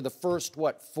sitting for the first,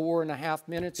 4.5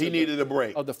 minutes? He needed a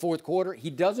break. Of the fourth quarter.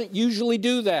 He doesn't usually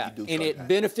do that. And it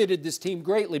benefited this team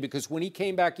greatly because when he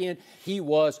came back in, he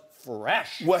was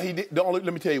fresh. Well, he did. Let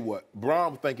me tell you what.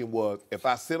 Brown was thinking was, if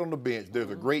I sit on the bench,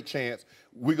 there's a great chance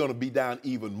we're going to be down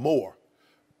even more.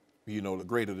 You know, the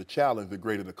greater the challenge, the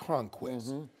greater the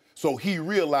conquest. So he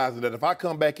realized that if I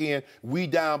come back in, we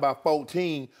down by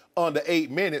 14 under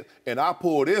 8 minutes, and I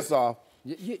pull this off.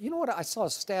 You know what? I saw a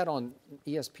stat on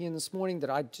ESPN this morning that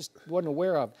I just wasn't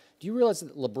aware of. Do you realize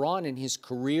that LeBron in his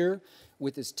career,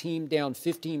 with his team down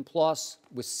 15+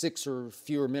 with 6 or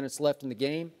fewer minutes left in the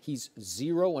game, he's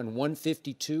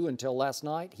 0-152 until last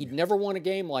night. He'd never won a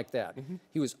game like that.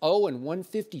 He was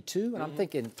 0-152, and I'm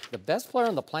thinking the best player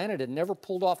on the planet had never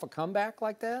pulled off a comeback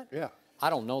like that? Yeah. I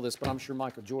don't know this, but I'm sure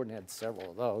Michael Jordan had several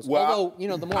of those. Well, although, you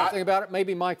know, the more I think about it,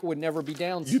 maybe Michael would never be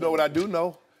down. You know what I do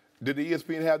know? Did the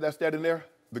ESPN have that stat in there?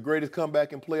 The greatest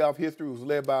comeback in playoff history was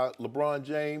led by LeBron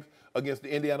James against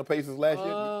the Indiana Pacers last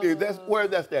year. Where's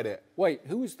that stat at? Wait,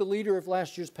 who was the leader of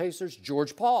last year's Pacers?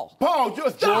 George Paul.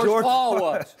 George Paul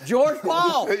was. George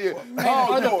Paul. Are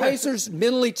the George. Pacers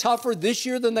mentally tougher this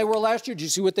year than they were last year? Did you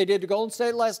see what they did to Golden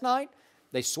State last night?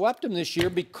 They swept them this year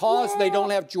because they don't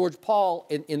have George Paul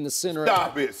in the center.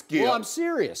 Stop it, Skip. Well, I'm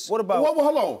serious. What about? Well,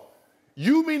 hold on.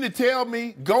 You mean to tell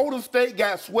me Golden State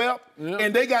got swept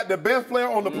and they got the best player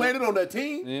on the planet on that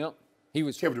team? Yeah. He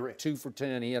was Kevin Durant. 2 for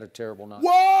 10. He had a terrible night.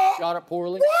 What? Shot it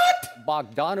poorly. What?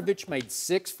 Bogdanovich made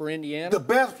 6 for Indiana. The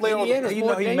best player on the Indiana's You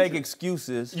more know, he dangerous. make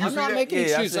excuses. I'm not making Yeah,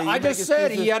 excuses. said I just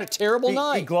said he had a terrible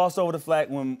night. He glossed over the fact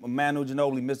when Manu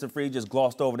Ginobili missed the free, just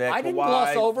glossed over that. I didn't Kawhi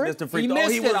gloss over it. missed the free He throw.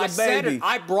 missed He it. was a I said baby. it.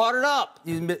 I brought it up.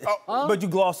 But you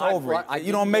gloss over it.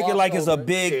 You don't make it like it's a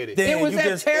big thing. It was You that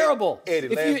just- terrible. Eddie,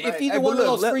 If either Hey, one but of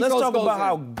those look, free let's throws talk goes about in.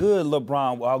 how good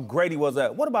LeBron, how great he was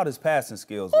at. What about his passing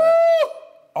skills? Like?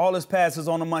 All his passes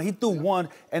on the money. He threw one,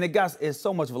 and it's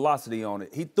so much velocity on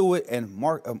it. He threw it, and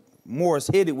Morris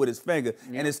hit it with his finger,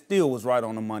 and it still was right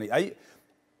on the money. I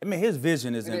mean, his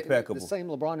vision is impeccable. The same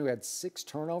LeBron who had 6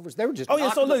 turnovers. They were just Oh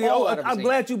yeah, so knocking look, the ball out of his I'm hand.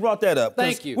 glad you brought that up.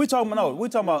 Thank you. We're talking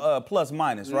about plus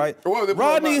minus, right? Well, the plus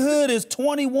Rodney minus. Hood is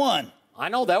 21. I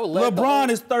know that would let LeBron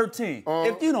is 13.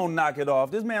 If you don't knock it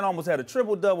off, this man almost had a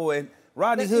triple-double, and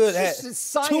Rodney Hood had It's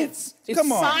science. It's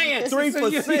come on, science. 3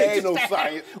 for 6. Ain't no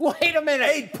science. Wait a minute.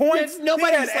 8 points.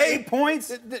 Nobody He had 8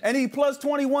 points, and he plus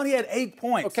 21. He had 8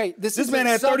 points. Okay, this man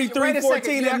had 33, wait a 14,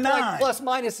 second. You and act 9. like plus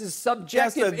minus is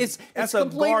subjective. It's that's a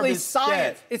completely garbage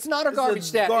science. stat. It's not a It's a garbage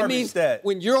stat. It garbage means stat.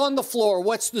 when you're on the floor,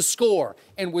 what's the score?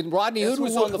 And when Rodney Hood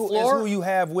was on the floor, That's who you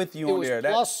have with you it on was there.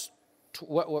 plus.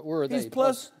 What were they? He's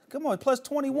plus. Come on, plus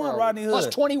 21. Rodney Hood. Plus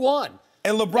 21.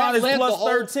 And LeBron That is led plus the whole-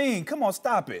 13. Come on,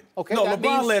 stop it. Okay, no, that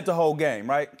LeBron means- led the whole game,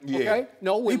 right? Yeah. Okay.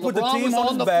 No, when He put the LeBron team was on on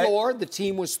his the back. floor, the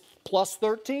team was plus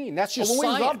 13. That's just Well, when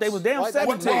he was science. up, they was down Right?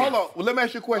 17. Hold on. Well, let me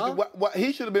ask you a question.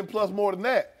 He should have been plus more than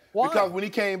that Why? Because when he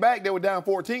came back, they were down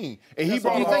 14, and he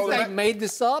brought Do you them all think they back. made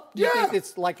this up? Do you Yeah. think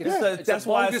it's like it's That's a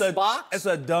why bogus box? it's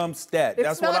a dumb stat. It's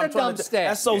That's not what a I'm trying dumb to. stat.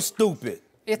 That's so stupid.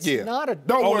 It's Yeah. not a.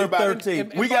 Don't worry Only about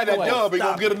 13. it. We got by the that way, dub. We're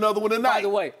going to get another one tonight. By the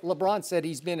way, LeBron said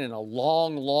he's been in a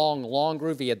long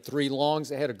groove. He had 3 longs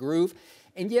that had a groove.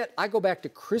 And yet, I go back to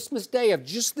Christmas Day of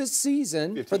just this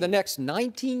season. 15. For the next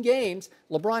 19 games,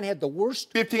 LeBron had the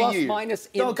worst 15 plus years. minus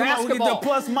in No, come on, we get basketball. the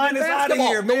plus minus In out of basketball.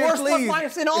 here, The man, worst plus please.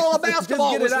 minus in all of Just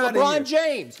basketball get was it outta LeBron here.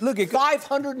 James. Look at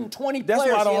 520 That's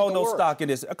players. why I don't he had hold the no worst. stock in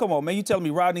this. Come on, man. You telling me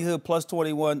Rodney Hood plus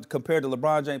 21 compared to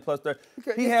LeBron James plus 30?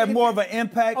 He If- had if- more of an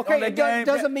impact Okay, on that it game.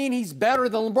 doesn't mean he's better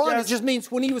than LeBron. Yes. It just means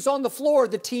when he was on the floor,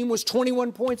 the team was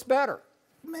 21 points better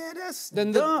Man, that's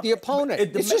than dumb. the opponent.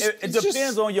 It It's just- depends it's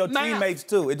just on your math. teammates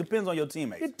too. It depends on your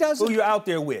teammates. It doesn't. Who you're out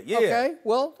there with. Yeah. Okay,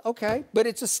 well, okay, but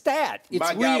it's a stat.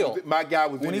 It's real. My guy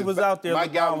was When in he his was ba- out there, My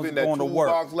guy LeBron was was in that going to work.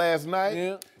 toolbox last night.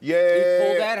 Yeah. Yeah. He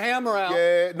pulled that hammer out.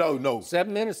 Yeah. No.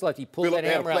 7 minutes left. He pulled Philip that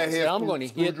had a hammer out and flathead said, I'm going to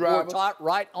hit screwdriver, Gortat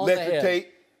right on the electric head.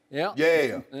 tape. Yeah.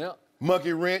 Yeah. Yeah.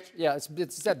 Monkey wrench. Yeah, it's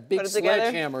that big Put it together.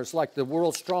 sledgehammer. It's like the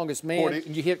world's strongest man. 40.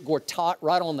 And you hit Gortat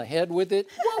right on the head with it,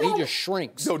 and he just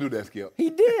shrinks. Don't do that, Skip.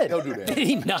 He did. Don't do that. Did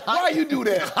he not? Why you do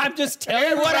that? I'm just telling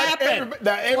you what happened.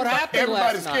 What happened Everybody's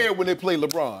last night? scared when they play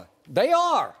LeBron. They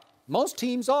are. Most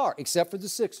teams are, except for the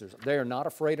Sixers. They are not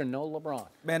afraid of no LeBron.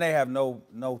 Man, they have no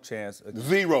chance against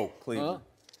Zero. Cleveland.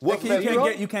 What's You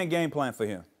less, you can't game plan for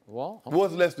him. Well,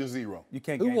 what's less than zero? You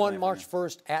can't. who game won plan March for him.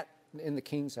 1st in the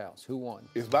King's house? Who won?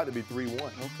 It's about to be 3-1.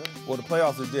 Okay. Well, the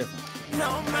playoffs are different.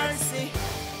 No mercy.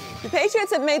 The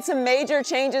Patriots have made some major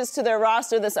changes to their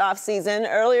roster this offseason.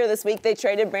 Earlier this week, they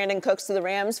traded Brandon Cooks to the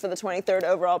Rams for the 23rd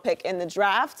overall pick in the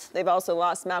draft. They've also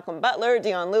lost Malcolm Butler,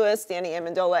 Dion Lewis, Danny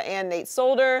Amendola, and Nate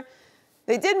Solder.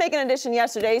 They did make an addition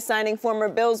yesterday, signing former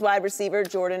Bills wide receiver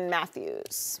Jordan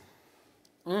Matthews.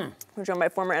 We're joined by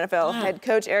former NFL head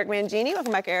coach Eric Mangini.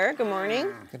 Welcome back, Eric. Good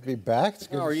morning. Good to be back. It's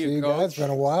good How to are see you, you Coach? guys. It's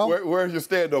been a while. Where's your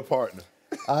stand-up partner?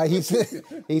 He's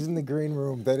in the green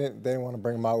room. They didn't want to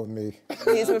bring him out with me.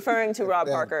 He's referring to Rob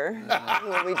Parker, who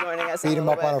will be joining us in Beat a him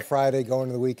little up on a bit. Friday, going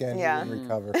to the weekend. Yeah. And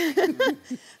recover.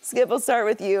 Skip, we'll start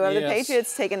with you. Have the Yes.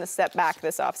 Patriots taken a step back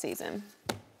this offseason?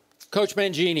 Coach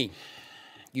Mangini,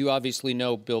 you obviously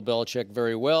know Bill Belichick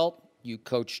very well. You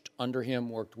coached under him,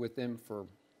 worked with him for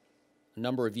a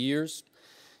number of years.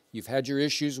 You've had your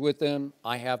issues with him.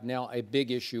 I have now a big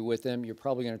issue with him. You're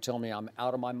probably going to tell me I'm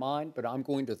out of my mind, but I'm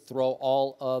going to throw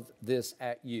all of this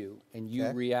at you, and you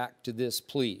react to this,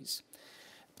 please.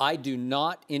 I do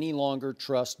not any longer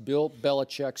trust Bill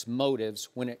Belichick's motives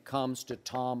when it comes to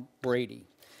Tom Brady,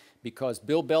 because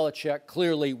Bill Belichick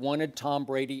clearly wanted Tom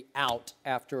Brady out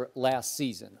after last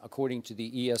season. According to the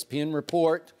ESPN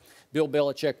report, Bill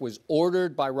Belichick was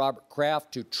ordered by Robert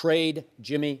Kraft to trade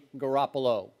Jimmy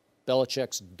Garoppolo,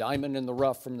 Belichick's diamond in the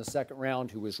rough from the second round,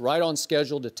 who was right on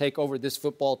schedule to take over this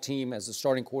football team as the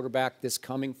starting quarterback this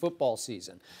coming football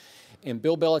season. And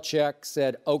Bill Belichick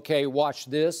said, okay, watch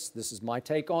this. This is my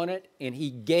take on it. And he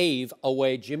gave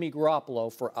away Jimmy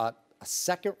Garoppolo for a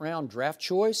second-round draft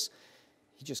choice.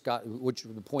 He just got, which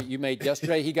was the point you made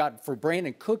yesterday, he got, for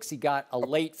Brandon Cooks, he got a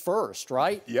late first,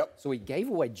 right? Yep. So he gave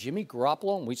away Jimmy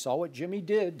Garoppolo, and we saw what Jimmy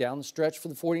did down the stretch for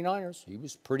the 49ers. He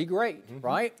was pretty great,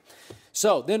 right?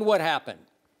 So then what happened?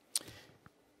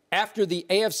 After the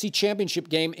AFC Championship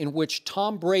game, in which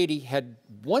Tom Brady had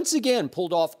once again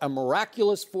pulled off a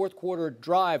miraculous fourth-quarter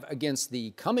drive against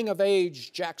the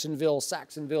coming-of-age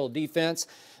Saxonville defense,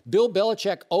 Bill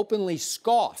Belichick openly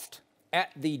scoffed at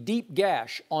the deep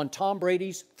gash on Tom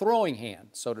Brady's throwing hand.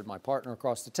 So did my partner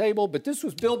across the table, but this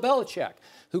was Bill Belichick,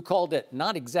 who called it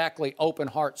not exactly open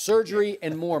heart surgery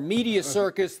and more media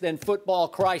circus than football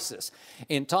crisis.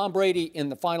 And Tom Brady, in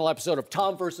the final episode of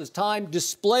Tom vs. Time,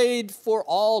 displayed for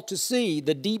all to see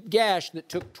the deep gash that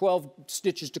took 12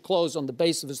 stitches to close on the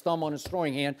base of his thumb on his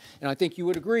throwing hand. And I think you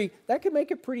would agree that could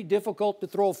make it pretty difficult to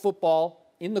throw a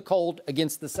football in the cold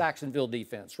against the Saxonville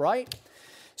defense, right?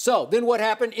 So then what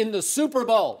happened in the Super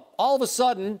Bowl? All of a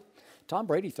sudden, Tom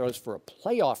Brady throws for a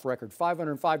playoff record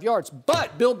 505 yards,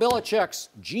 but Bill Belichick's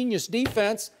genius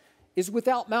defense is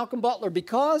without Malcolm Butler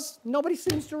because nobody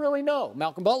seems to really know.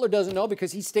 Malcolm Butler doesn't know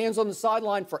because he stands on the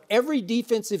sideline for every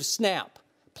defensive snap,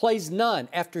 plays none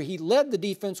after he led the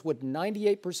defense with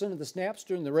 98% of the snaps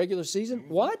during the regular season.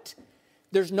 What?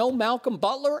 There's no Malcolm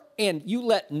Butler, and you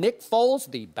let Nick Foles,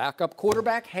 the backup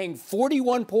quarterback, hang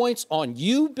 41 points on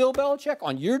you, Bill Belichick,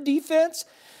 on your defense,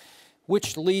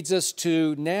 which leads us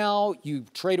to now you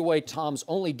trade away Tom's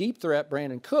only deep threat,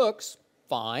 Brandon Cooks,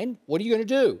 fine. What are you going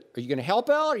to do? Are you going to help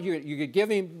out? Are you going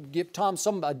to give Tom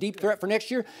a deep threat for next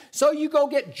year? So you go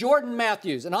get Jordan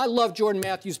Matthews. And I love Jordan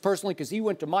Matthews personally because he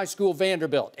went to my school,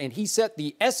 Vanderbilt, and he set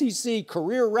the SEC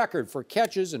career record for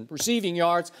catches and receiving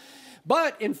yards.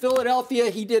 But in Philadelphia,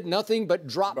 he did nothing but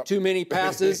drop too many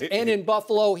passes. And in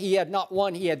Buffalo, he had not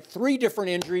one. He had 3 different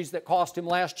injuries that cost him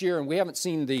last year. And we haven't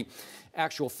seen the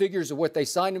actual figures of what they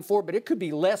signed him for, but it could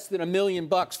be less than $1 million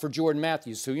for Jordan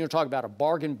Matthews. So you're talking about a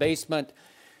bargain basement,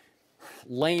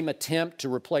 lame attempt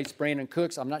to replace Brandon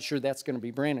Cooks. I'm not sure that's going to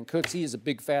be Brandon Cooks. He is a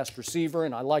big, fast receiver,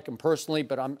 and I like him personally,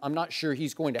 but I'm not sure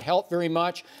he's going to help very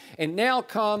much. And now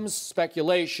comes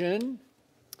speculation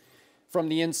from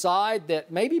the inside that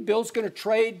maybe Bill's going to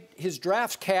trade his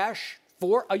draft cash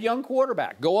for a young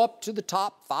quarterback, go up to the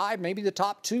top 5, maybe the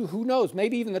top 2, who knows,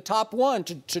 maybe even the top 1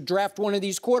 to draft one of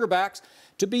these quarterbacks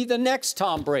to be the next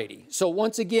Tom Brady. So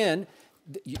once again,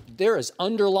 there is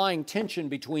underlying tension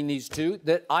between these two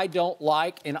that I don't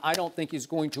like and I don't think is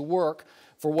going to work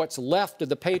for what's left of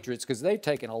the Patriots because they've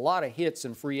taken a lot of hits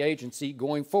in free agency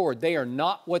going forward. They are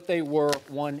not what they were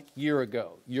 1 year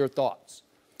ago. Your thoughts?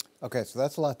 Okay, so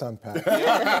that's a lot to unpack. We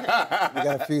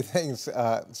got a few things.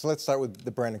 So let's start with the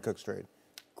Brandon Cooks trade.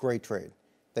 Great trade.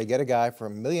 They get a guy for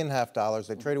 $1.5 million.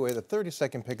 They trade away the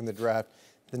 32nd pick in the draft.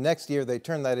 The next year, they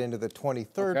turn that into the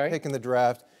 23rd pick in the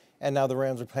draft, and now the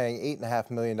Rams are paying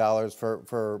 $8.5 million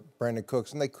for Brandon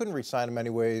Cooks, and they couldn't re-sign him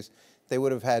anyways. They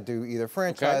would have had to either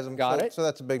franchise him. Got it. So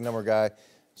that's a big number guy.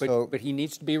 But he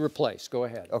needs to be replaced. Go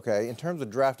ahead. Okay, in terms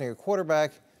of drafting a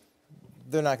quarterback,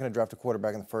 they're not going to draft a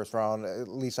quarterback in the first round. At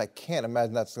least I can't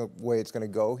imagine that's the way it's going to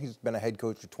go. He's been a head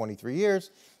coach for 23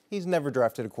 years. He's never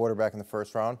drafted a quarterback in the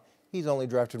first round. He's only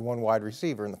drafted 1 wide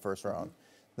receiver in the first round.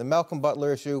 The Malcolm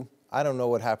Butler issue, I don't know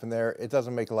what happened there. It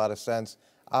doesn't make a lot of sense.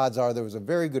 Odds are there was a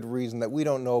very good reason that we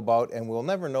don't know about and we'll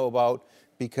never know about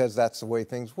because that's the way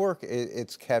things work.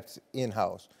 It's kept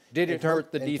in-house. Did it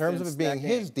hurt the defense? In terms of it being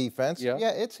his defense, yeah,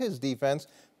 it's his defense,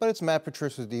 but it's Matt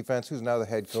Patricia's defense, who's now the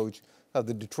head coach of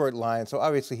the Detroit Lions. So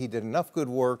obviously he did enough good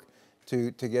work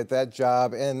to get that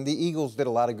job. And the Eagles did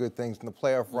a lot of good things in the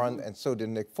playoff run, and so did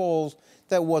Nick Foles.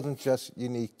 That wasn't just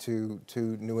unique to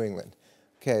New England.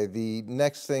 Okay, the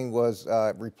next thing was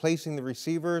replacing the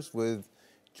receivers with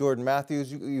Jordan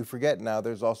Matthews. You forget now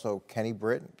there's also Kenny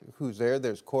Britt, who's there.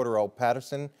 There's Cordarrelle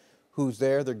Patterson, who's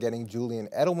there. They're getting Julian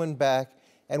Edelman back.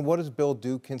 And what does Bill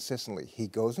do consistently? He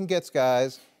goes and gets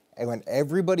guys, and when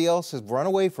everybody else has run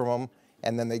away from him,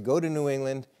 and then they go to New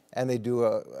England and they do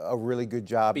a really good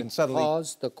job. Because and suddenly,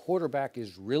 the quarterback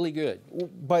is really good.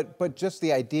 But just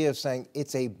the idea of saying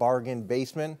it's a bargain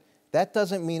basement, that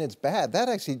doesn't mean it's bad. That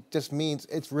actually just means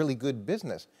it's really good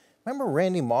business. Remember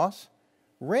Randy Moss?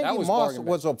 Randy Moss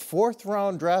was a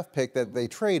 4th-round draft pick that they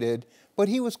traded, but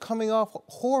he was coming off a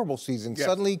horrible season. Yes.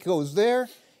 Suddenly he goes there,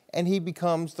 and he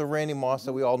becomes the Randy Moss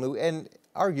that we all knew, and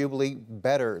arguably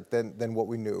better than what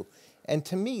we knew. And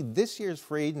to me, this year's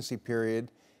free agency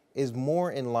period is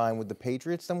more in line with the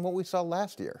Patriots than what we saw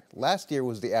last year. Last year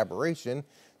was the aberration.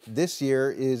 This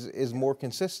year is more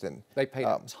consistent. They paid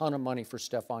a ton of money for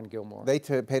Stephon Gilmore. They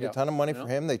paid a ton of money for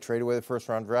him. They traded away the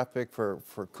 1st-round draft pick for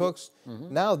Cooks.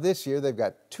 Now this year they've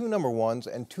got 2 number 1s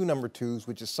and 2 number 2s,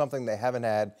 which is something they haven't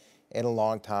had in a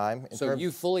long time. So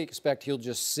you fully expect he'll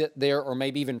just sit there or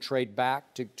maybe even trade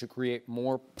back to create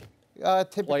more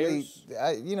typically,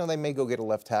 they may go get a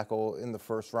left tackle in the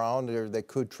 1st round, or they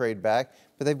could trade back,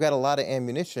 but they've got a lot of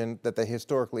ammunition that they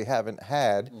historically haven't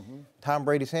had. Tom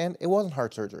Brady's hand, it wasn't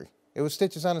heart surgery. It was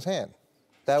stitches on his hand.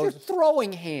 That was your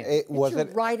throwing hand. It wasn't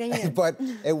your right hand. But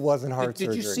it wasn't heart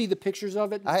surgery. Did you see the pictures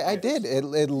of it? I did.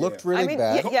 It looked really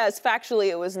bad. Yes, factually,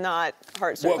 it was not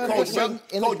heart surgery. Well,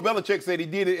 Coach Belichick said he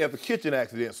did it as a kitchen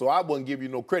accident, so I wouldn't give you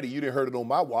no credit. You didn't heard it on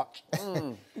my watch.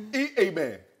 Hey,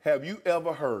 man, have you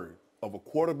ever heard of a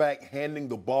quarterback handing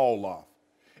the ball off,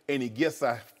 and he gets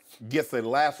a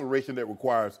laceration that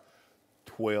requires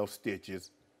 12 stitches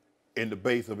in the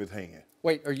base of his hand?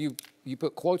 Wait, you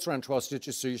put quotes around 12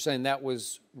 stitches, so you're saying that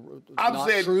was not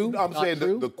true? I'm saying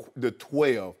the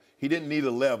 12. He didn't need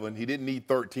 11. He didn't need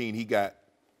 13. He got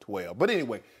 12. But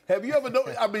anyway, have you ever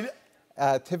known? I mean,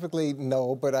 typically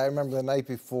no, but I remember the night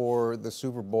before the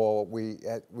Super Bowl, we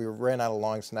ran out of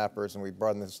long snappers, and we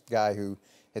brought in this guy who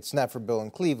had snapped for Bill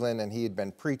in Cleveland, and he had been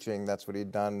preaching. That's what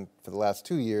he'd done for the last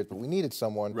 2 years, but we needed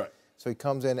someone. Right. So he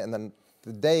comes in, and then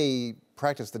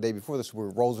practice the day before the Super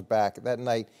Bowl, rolls it back. That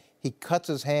night, he cuts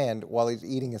his hand while he's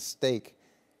eating a steak,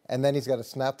 and then he's got to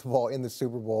snap the ball in the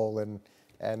Super Bowl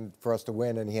and for us to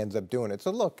win, and he ends up doing it.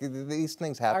 So look, these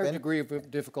things happen. Higher degree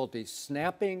of difficulty,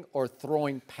 snapping or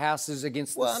throwing passes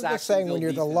against the Well, I'm just saying when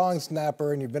you're the long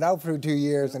snapper and you've been out for 2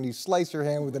 years and you slice your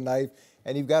hand with a knife,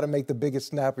 and you've got to make the biggest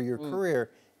snap of your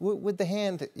career. With the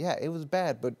hand, yeah, it was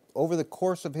bad. But over the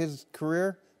course of his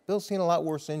career, Bill's seen a lot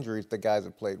worse injuries the guys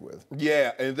have played with.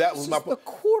 Yeah, and that was my point.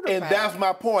 And that's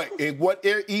my point. And what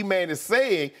E-Man is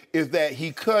saying is that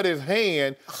he cut his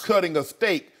hand cutting a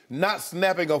steak, not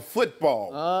snapping a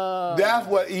football. That's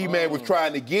what E-Man was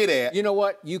trying to get at. You know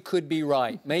what? You could be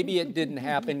right. Maybe it didn't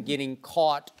happen getting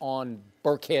caught on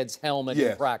Burkhead's helmet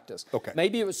in practice. Okay.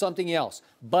 Maybe it was something else,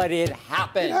 but it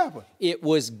happened. It happened. It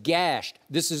was gashed.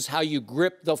 This is how you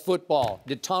grip the football.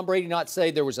 Did Tom Brady not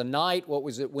say there was a night, what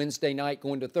was it, Wednesday night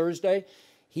going to Thursday?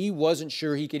 He wasn't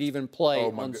sure he could even play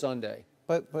on Sunday.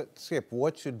 But Skip,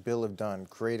 what should Bill have done?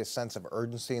 Create a sense of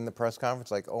urgency in the press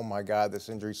conference, like, oh my God, this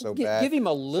injury's so bad. Give him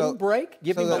a little break.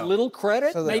 Give him a little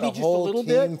credit. So that maybe the just whole a little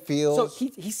team bit. feels. So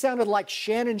he sounded like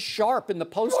Shannon Sharpe in the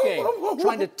postgame,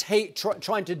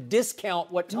 trying to discount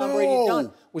what Tom Brady had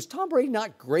done. Was Tom Brady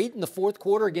not great in the fourth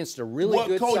quarter against a really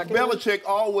good secondary? What Coach Belichick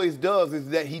always does is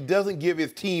that he doesn't give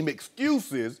his team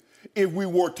excuses if we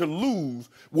were to lose.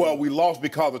 Well, we lost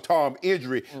because of Tom's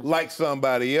injury, like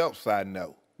somebody else I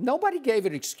know. Nobody gave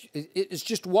it excuse. It's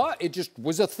just what? It just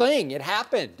was a thing. It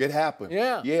happened. It happened.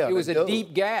 Yeah. Yeah. It was a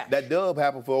deep gash. That dub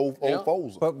happened for old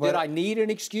Foles. But did I need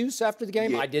an excuse after the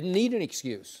game? I didn't need an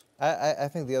excuse. I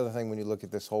think the other thing when you look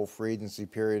at this whole free agency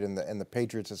period and the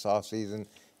Patriots this offseason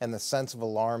and the sense of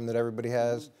alarm that everybody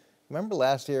has. Remember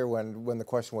last year when the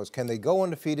question was, can they go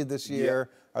undefeated this year?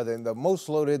 Are they the most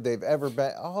loaded they've ever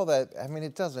been? All that, I mean,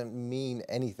 it doesn't mean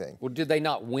anything. Well, did they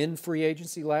not win free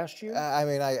agency last year? I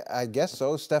mean, I guess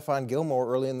so. Stephon Gilmore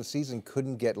early in the season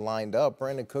couldn't get lined up.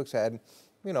 Brandon Cooks had,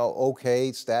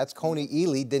 okay stats. Coney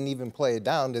Ealy didn't even play it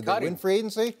down. Did they win free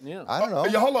agency? Yeah. I don't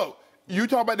know. Hold on. You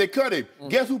talk about they cut him.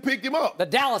 Guess who picked him up? The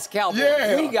Dallas Cowboys.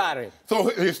 Yeah. We got it. So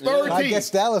his third team. I guess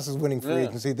Dallas is winning free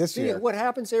agency this year. What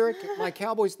happens, Eric? My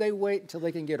Cowboys, they wait until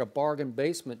they can get a bargain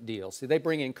basement deal. See, they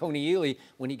bring in Coney Ealy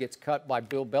when he gets cut by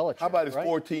Bill Belichick. How about his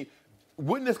 14?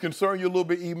 Wouldn't this concern you a little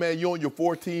bit, E-Man? You on your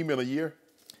 4th team in a year?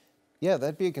 Yeah,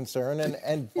 that'd be a concern.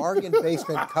 And bargain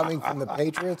basement coming from the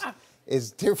Patriots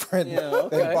is different than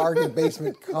bargain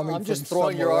basement coming from somewhere else. I'm just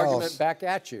throwing your argument back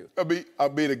at you. I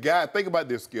mean, a guy, think about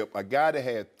this, Skip. A guy that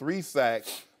had 3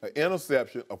 sacks, an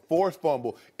interception, a forced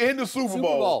fumble in the Super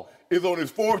Bowl is on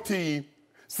his 4th team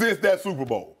since that Super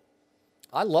Bowl.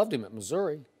 I loved him at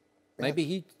Missouri. Maybe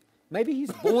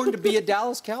he's born to be a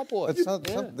Dallas Cowboy.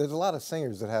 There's a lot of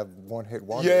singers that have one-hit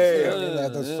wonders. Yeah.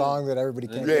 That's the song that everybody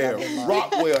can't get out of their mind.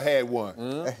 Rockwell had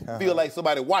one. Feel like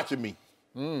somebody watching me.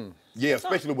 Yeah,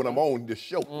 especially when I'm on this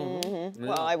show.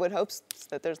 Well, I would hope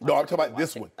that there's. No, I'm talking about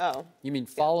this one. Oh. You mean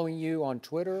following you on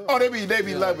Twitter? Oh, they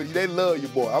be loving you. They love you,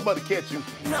 boy. I'm about to catch you.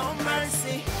 No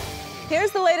mercy.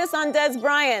 Here's the latest on Dez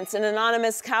Bryant. An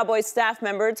anonymous Cowboys staff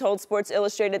member told Sports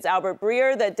Illustrated's Albert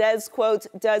Breer that Dez, quote,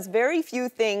 does very few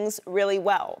things really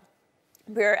well.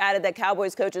 Breer added that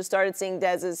Cowboys coaches started seeing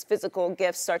Dez's physical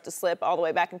gifts start to slip all the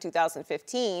way back in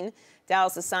 2015.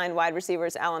 Dallas has signed wide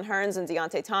receivers Allen Hurns and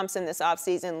Deontay Thompson this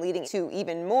offseason, leading to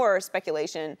even more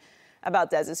speculation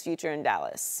about Dez's future in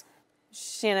Dallas.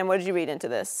 Shannon, what did you read into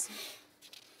this?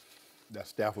 That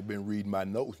staff have been reading my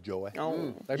notes, Joey.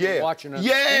 Oh, they've been watching us.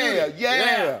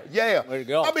 Yeah. Way to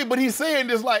go. I mean, but he's saying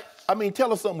this like,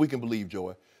 tell us something we can believe,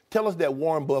 Joey. Tell us that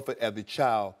Warren Buffett, as a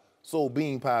child, sold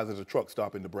bean pies at a truck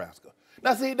stop in Nebraska.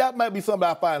 Now, see, that might be something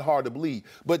I find hard to believe.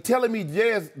 But telling me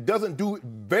Dez doesn't do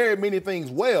very many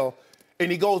things well,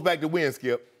 and he goes back to win,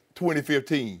 Skip,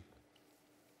 2015.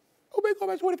 Oh, man, go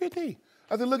back to 2015.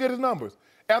 I said, look at his numbers.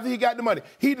 After he got the money,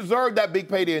 he deserved that big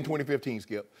payday in 2015,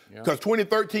 Skip. Because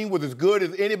 2013 was as good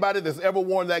as anybody that's ever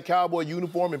worn that Cowboy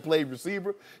uniform and played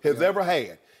receiver has ever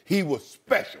had. He was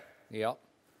special. Yep.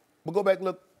 But go back,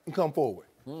 look, and come forward.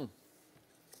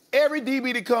 Every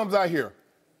DB that comes out here,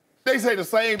 they say the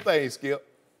same thing, Skip.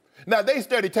 Now, they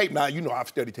study tape. Now, you know I've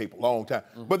studied tape a long time.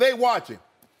 But they watching.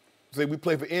 Say we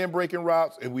play for end-breaking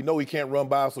routes, and we know he can't run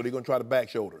by, so they're going to try the back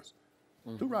shoulders.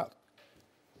 2 routes.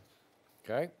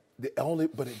 Okay.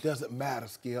 But it doesn't matter,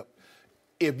 Skip.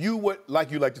 If you would,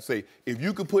 like you like to say, if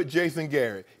you could put Jason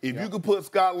Garrett, if you could put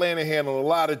Scott Lanahan on a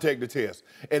lie detector test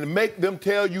and make them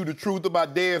tell you the truth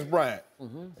about Dez Bryant,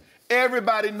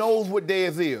 everybody knows what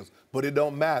Dez is, but it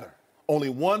don't matter. Only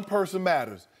one person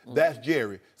matters. That's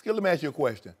Jerry. Skip, let me ask you a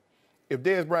question. If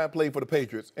Dez Bryant played for the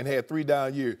Patriots and had 3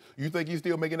 down years, you think he's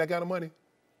still making that kind of money?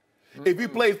 If he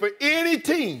plays for any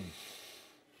team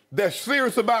that's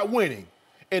serious about winning,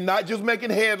 and not just making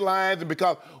headlines and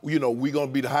because, we're going to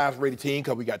be the highest rated team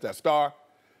because we got that star.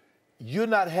 You're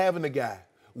not having a guy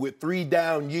with 3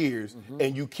 down years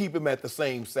and you keep him at the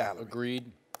same salary.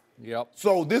 Agreed. Yep.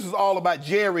 So this is all about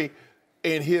Jerry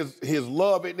and his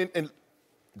love, and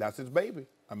that's his baby.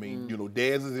 I mean, you know,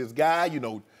 Dez is his guy. You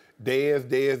know,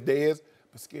 Dez.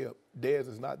 But Skip, Dez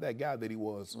is not that guy that he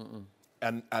was.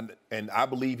 And I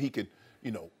believe he could,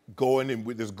 you know, go in and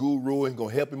with this guru and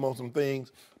gonna help him on some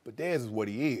things. But Dez is what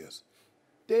he is.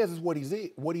 Dez is what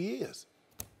he is.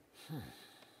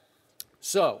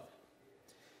 So,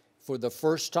 for the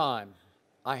first time,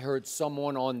 I heard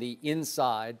someone on the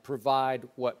inside provide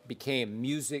what became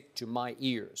music to my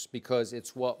ears, because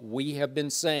it's what we have been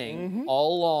saying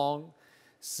all along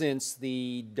since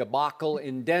the debacle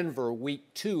in Denver, week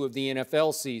 2 of the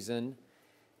NFL season.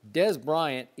 Dez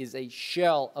Bryant is a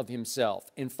shell of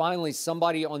himself. And finally,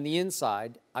 somebody on the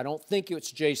inside, I don't think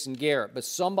it's Jason Garrett, but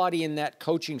somebody in that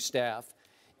coaching staff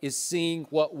is seeing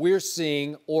what we're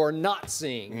seeing or not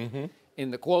seeing.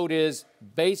 And the quote is,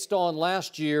 based on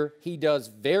last year, he does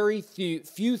very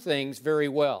few things very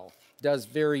well. Does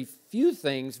very few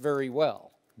things very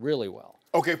well, really well.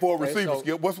 Okay, for a receiver,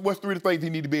 Skip, what's 3 of the things he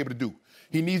needs to be able to do?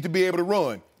 He needs to be able to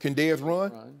run. Can Dez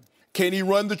run? Can he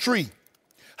run the tree?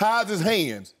 How's his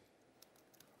hands?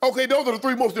 Okay, those are the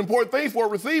 3 most important things for a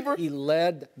receiver. He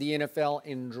led the NFL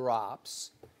in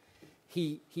drops.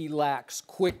 He lacks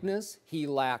quickness. He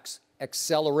lacks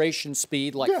acceleration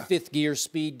speed, like 5th gear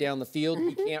speed down the field.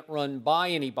 He can't run by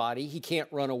anybody. He can't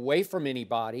run away from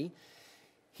anybody.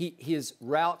 His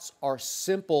routes are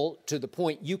simple to the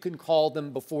point you can call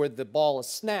them before the ball is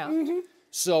snapped.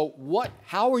 So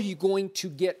how are you going to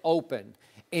get open?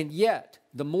 And yet,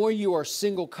 the more you are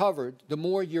single covered, the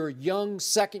more your young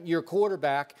second-year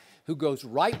quarterback who goes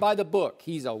right by the book,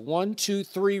 he's a 1, 2,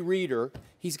 3 reader,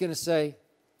 he's going to say,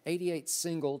 88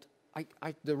 singled.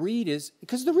 The read is,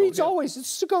 because the read's always,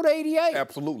 it's to go to 88.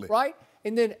 Absolutely. Right?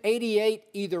 And then 88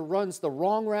 either runs the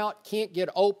wrong route, can't get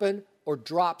open, or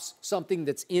drops something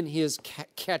that's in his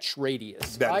catch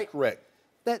radius. That is correct.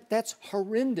 That's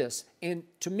horrendous. And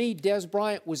to me, Dez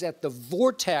Bryant was at the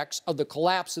vortex of the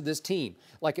collapse of this team.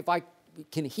 Like, if I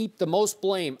can heap the most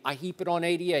blame, I heap it on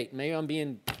 88. Maybe I'm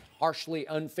being harshly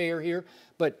unfair here,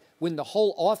 but when the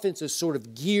whole offense is sort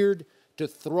of geared to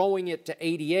throwing it to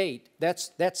 88, that's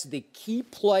the key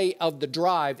play of the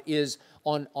drive, is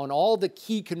on all the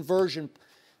key conversion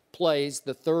plays,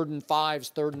 the 3rd and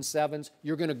 5s, 3rd and 7s,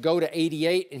 you're going to go to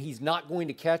 88 and he's not going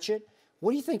to catch it.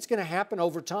 What do you think is going to happen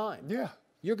over time? Yeah.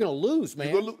 You're going to lose,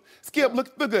 man. Skip,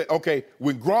 look at that. Okay,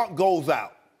 when Gronk goes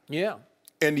out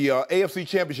in the AFC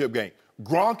Championship game,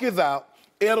 Gronk is out.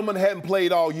 Edelman hadn't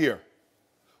played all year.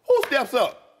 Who steps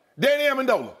up? Danny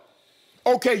Amendola.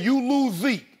 Okay, you lose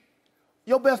Zeke,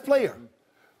 your best player.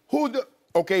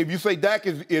 Okay, if you say Dak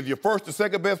is your first or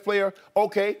second best player,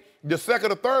 okay, the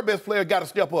second or third best player got to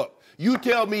step up. You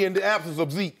tell me in the absence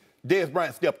of Zeke, Dez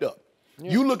Bryant stepped up.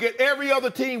 You look at every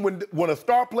other team when a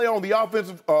star player on the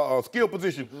offensive skill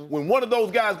position, when one of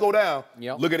those guys go down,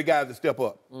 look at the guys that step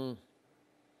up.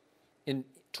 In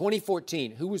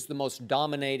 2014, who was the most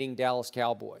dominating Dallas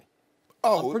Cowboy?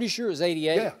 Oh, I'm pretty sure it was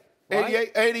 88. Yeah.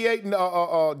 Right? 88 and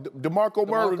DeMarco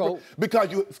Murray. Because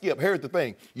Skip, here's the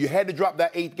thing. You had to drop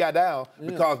that 8th guy down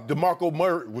because DeMarco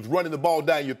Murray was running the ball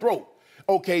down your throat.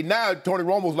 Okay, now Tony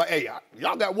Romo's like, hey,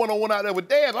 y'all got one-on-one out there with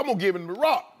Dez. I'm going to give him the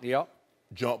rock.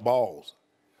 Jump balls.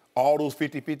 All those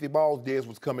 50-50 balls, Dez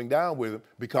was coming down with him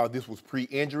because this was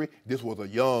pre-injury. This was a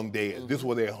young Dez. This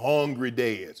was a hungry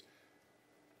Dez.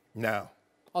 Now.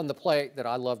 On the play that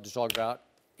I love to talk about,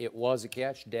 it was a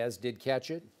catch. Dez did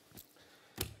catch it.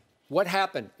 What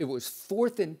happened? It was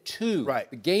 4th and 2. Right.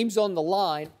 The game's on the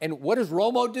line, and what does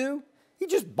Romo do? He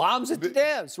just bombs it to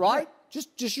Dez, right?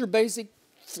 Just your basic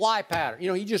fly pattern. You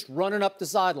know, he's just running up the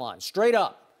sideline, straight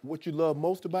up. What you love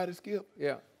most about it, Skip?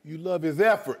 Yeah. You love his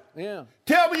effort. Yeah.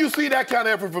 Tell me you see that kind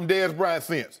of effort from Dez Bryant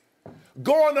since.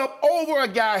 Going up over a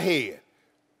guy's head.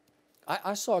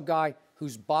 I saw a guy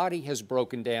whose body has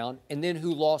broken down and then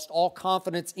who lost all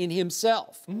confidence in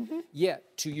himself.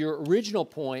 Yet, to your original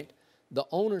point, the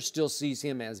owner still sees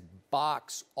him as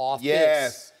box office.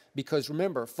 Yes. Because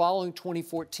remember, following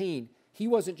 2014, he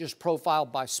wasn't just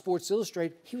profiled by Sports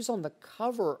Illustrated, he was on the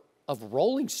cover of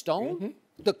Rolling Stone.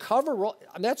 The cover, I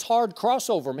mean, that's hard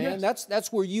crossover, man.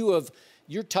 That's where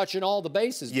you're touching all the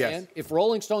bases, man. If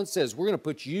Rolling Stone says, we're going to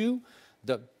put you,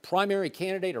 the primary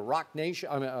candidate of Rock Nation,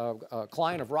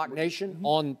 client of Rock Nation,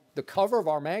 on the cover of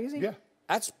our magazine,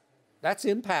 that's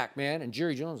impact, man. And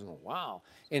Jerry Jones going, wow.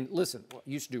 And listen,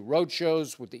 used to do road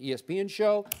shows with the ESPN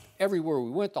show. Everywhere we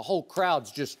went, the whole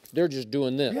crowd's they're just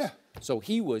doing this. So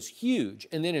he was huge.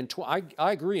 And then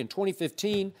I agree, in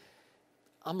 2015,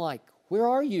 I'm like, where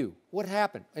are you? What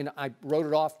happened? And I wrote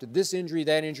it off to this injury,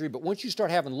 that injury. But once you start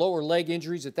having lower leg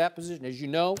injuries at that position, as you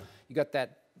know, you got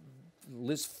that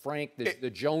Liz Frank, the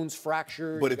Jones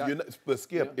fracture. But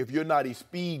Skip, if you're not a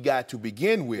speed guy to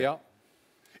begin with,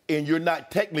 and you're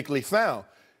not technically sound,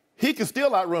 he can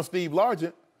still outrun Steve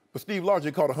Largent, but Steve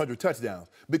Largent caught 100 touchdowns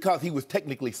because he was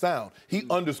technically sound. He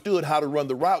understood how to run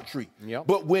the route tree. Yep.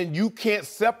 But when you can't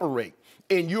separate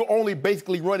and you're only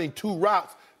basically running 2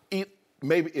 routes,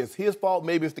 maybe it's his fault,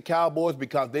 maybe it's the Cowboys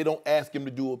because they don't ask him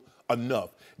to do enough.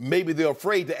 Maybe they're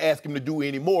afraid to ask him to do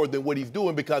any more than what he's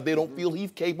doing because they don't feel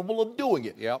he's capable of doing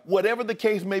it. Yep. Whatever the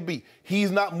case may be,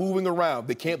 he's not moving around.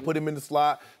 They can't put him in the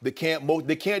slot. They can't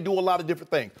do a lot of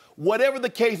different things. Whatever the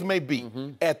case may be,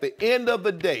 at the end of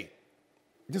the day,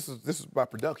 this is my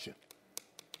production.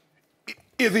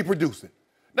 Is he producing?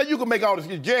 Now you can make all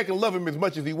this. Jerry can love him as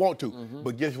much as he want to,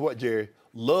 but guess what, Jerry?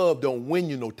 Love don't win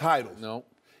you no titles. No.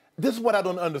 This is what I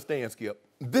don't understand, Skip.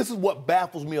 This is what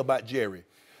baffles me about Jerry.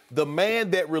 The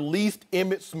man that released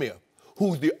Emmitt Smith,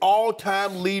 who's the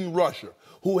all-time leading rusher,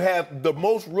 who has the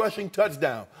most rushing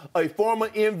touchdown, a former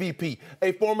MVP,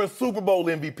 a former Super Bowl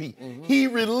MVP. He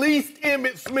released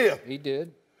Emmitt Smith. He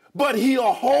did. But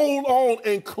he'll hold on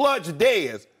and clutch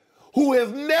Dez, who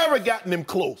has never gotten him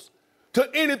close to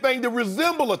anything to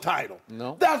resemble a title.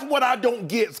 No. That's what I don't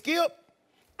get, Skip.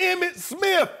 Emmitt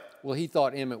Smith. Well, he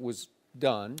thought Emmitt was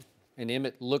done, and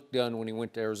Emmitt looked done when he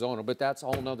went to Arizona, but that's a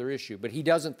whole other issue. But he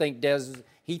doesn't think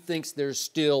he thinks there's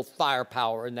still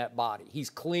firepower in that body. He's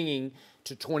clinging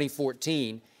to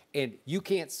 2014, and you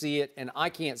can't see it, and I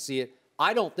can't see it.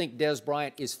 I don't think Dez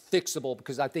Bryant is fixable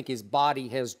because I think his body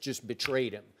has just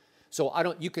betrayed him.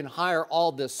 So you can hire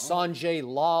all the Sanjay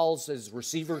Lals as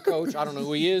receiver coach. I don't know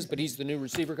who he is, but he's the new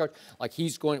receiver coach. Like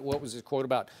what was his quote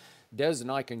about? Dez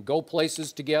and I can go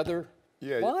places together.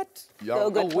 Yeah. What? Y'all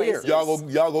go weird. Y'all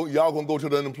gonna go to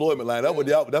the unemployment line. That's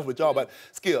what y'all about.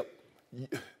 Skip,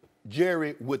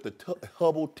 Jerry with the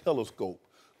Hubble telescope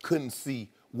couldn't see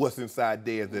what's inside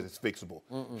Dez that is fixable.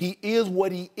 He is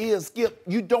what he is. Skip,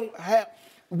 you don't have.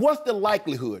 What's the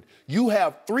likelihood? You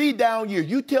have 3 down years.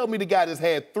 You tell me the guy that's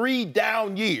had 3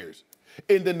 down years,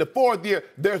 and then the 4th year,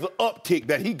 there's an uptick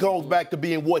that he goes back to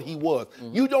being what he was.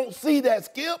 You don't see that,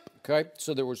 Skip. Okay,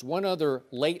 so there was one other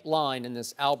late line in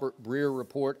this Albert Breer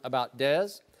report about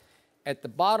Dez. At the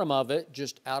bottom of it,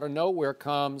 just out of nowhere,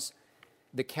 comes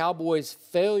the Cowboys'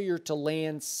 failure to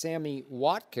land Sammy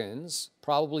Watkins,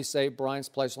 probably saved Bryant's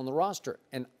place on the roster.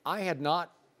 And I had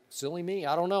not, silly me,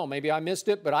 I don't know, maybe I missed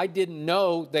it, but I didn't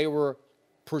know they were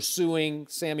pursuing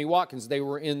Sammy Watkins. They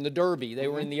were in the Derby. They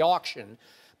were in the auction.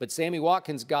 But Sammy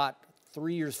Watkins got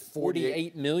 3 years,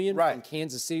 $48 million from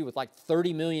Kansas City with like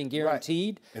 $30 million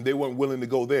guaranteed. Right. And they weren't willing to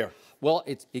go there. Well,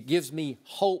 it gives me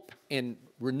hope and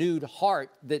renewed heart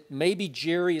that maybe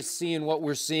Jerry is seeing what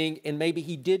we're seeing, and maybe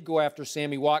he did go after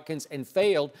Sammy Watkins and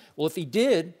failed. Well, if he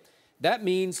did, that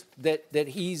means that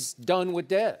he's done with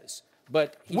Dez.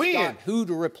 But he's got who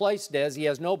to replace Dez. He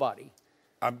has nobody.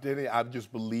 I'm telling you, I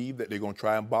just believe that they're going to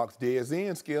try and box Dez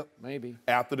in, Skip. Maybe.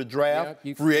 After the draft,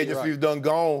 yeah, free agency's done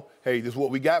gone. Hey, this is what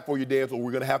we got for you, Dez, so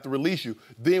we're going to have to release you.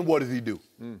 Then what does he do?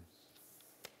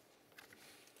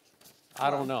 I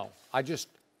don't know.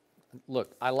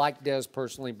 Look, I like Dez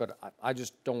personally, but I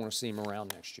just don't want to see him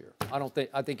around next year.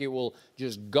 I think it will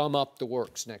just gum up the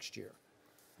works next year.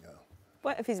 Yeah.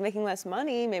 But if he's making less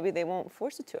money, maybe they won't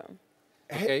force it to him.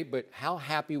 Okay, but how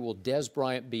happy will Dez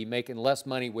Bryant be making less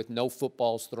money with no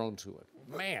footballs thrown to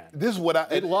it? Man, this is what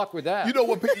good luck with that. You know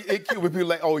what? It cute when people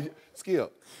like, oh,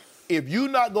 Skip, if you're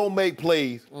not gonna make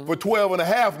plays for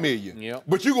 $12.5 million,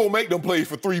 but you're gonna make them plays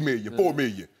for $3 million, $4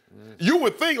 million, you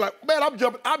would think like, man, I'm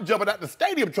jumping out the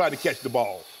stadium trying to catch the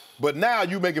ball. But now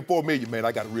you making $4 million, man.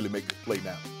 I got to really make this play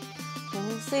now.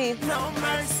 We'll see. No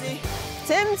mercy.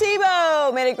 Tim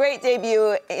Tebow made a great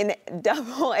debut in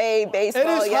Double-A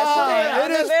baseball yesterday.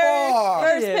 It is far.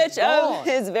 First pitch of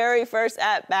his very first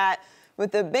at-bat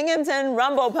with the Binghamton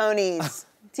Rumble Ponies.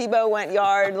 Tebow went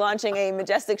yard, launching a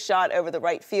majestic shot over the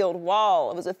right field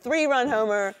wall. It was a 3-run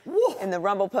homer, and the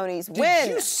Rumble Ponies win.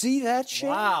 Did you see that,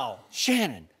 Shannon? Wow.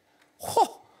 Shannon,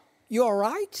 you all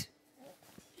right?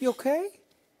 You okay?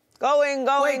 Going,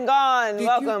 gone.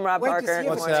 Welcome, Rob Parker.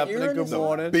 What's happening? Good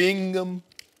morning.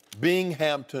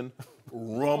 Binghamton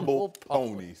Rumble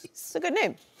Ponies. It's a good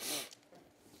name.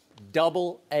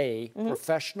 Double-A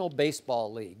Professional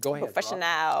Baseball League. Go ahead, Professional.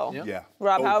 Rob. Yeah.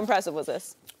 Rob, how impressive was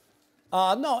this?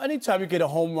 No, anytime you get a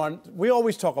home run, we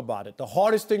always talk about it. The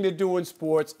hardest thing to do in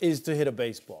sports is to hit a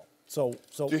baseball. So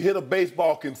to hit a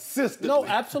baseball consistently. No,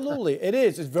 absolutely. It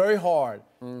is. It's very hard.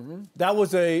 That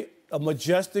was a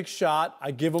majestic shot. I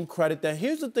give him credit. Now,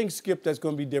 here's the thing, Skip, that's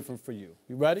going to be different for you.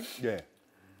 You ready? Yeah.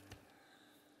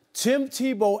 Tim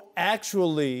Tebow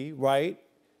actually, right,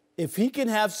 if he can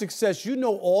have success, you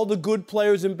know all the good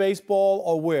players in baseball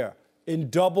are where? In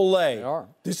Double-A. They are.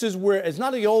 This is where, it's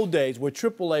not the old days where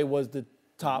Triple-A was the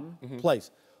top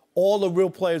place. all the real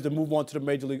players that move on to the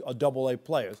major league are AA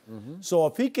players. So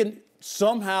if he can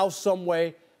somehow, some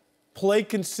way play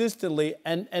consistently,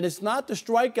 and it's not the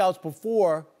strikeouts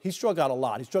before. He struck out a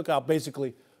lot. He struck out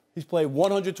basically, he's played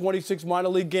 126 minor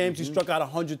league games. He struck out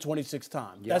 126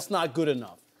 times. Yep. That's not good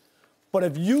enough. But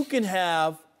if you can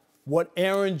have what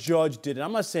Aaron Judge did, and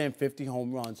I'm not saying 50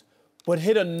 home runs, but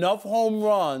hit enough home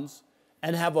runs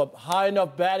and have a high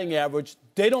enough batting average,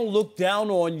 they don't look down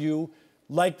on you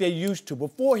like they used to.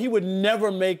 Before, he would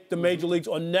never make the major leagues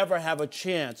or never have a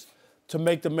chance to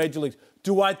make the major leagues.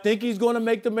 Do I think he's going to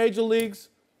make the major leagues?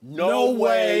 No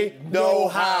way, no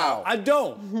how. I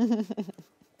don't.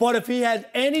 But if he had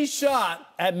any shot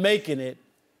at making it,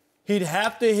 he'd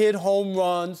have to hit home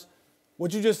runs.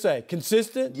 What'd you just say?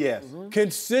 Consistent? Yes.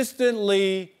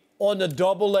 Consistently on the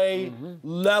AA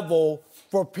level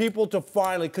for people to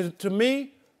finally, because to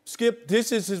me, Skip,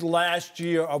 this is his last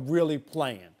year of really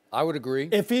playing. I would agree.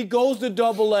 If he goes to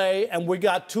AA and we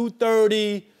got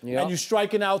 230 and you're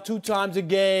striking out 2 times a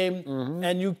game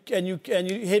and you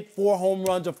hit 4 home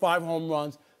runs or 5 home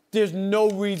runs, there's no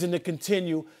reason to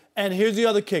continue. And here's the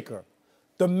other kicker.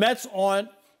 The Mets aren't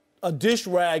a dish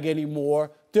rag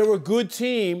anymore. They're a good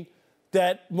team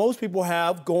that most people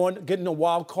have getting a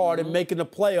wild card and making the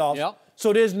playoffs. Yep.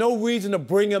 So there's no reason to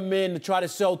bring them in to try to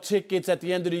sell tickets at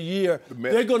the end of the year.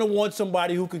 They're going to want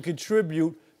somebody who can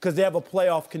contribute because they have a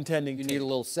playoff contending team. You need a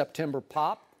little September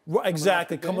pop? Right,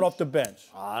 exactly, coming off the bench.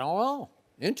 I don't know.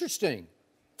 Interesting.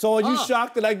 So are you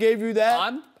shocked that I gave you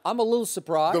that? I'm a little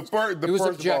surprised. The it was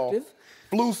first objective.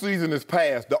 Of all, flu season is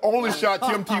past. The only shot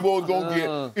Tim Tebow is going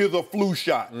to get is a flu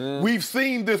shot. We've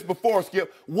seen this before,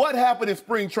 Skip. What happened in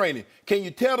spring training? Can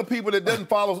you tell the people that doesn't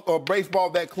follow baseball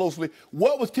that closely,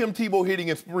 what was Tim Tebow hitting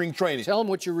in spring training? Tell them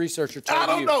what your researcher told you. I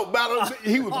don't know.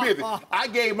 He was busy. I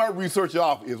gave my research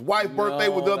off. His wife's birthday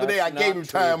was the other day. I gave him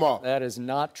time off. That is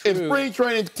not true. In spring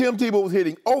training, Tim Tebow was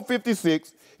hitting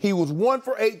 .056. He was 1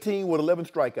 for 18 with 11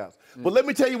 strikeouts. But let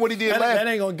me tell you what he did last year. That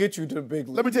ain't going to get you to the big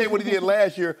league. Let me tell you what he did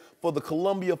last year for the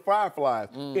Columbia Fireflies.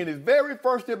 In his very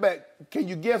first at-bat, can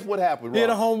you guess what happened, Rob? He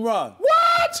hit a home run.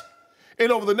 What?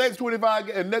 And over the next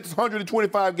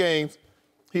 125 games,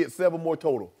 he hit 7 more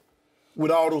total with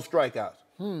all those strikeouts.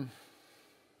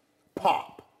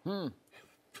 Pop.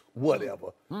 Whatever.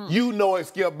 You know it,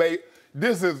 Skip Bayless.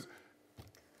 This is,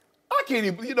 I can't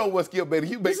even, you know what, Skip Bayless?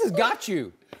 This has got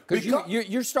you. Because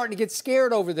you're starting to get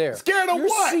scared over there. Scared of Your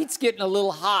what? Your seat's getting a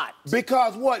little hot.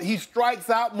 Because what? He strikes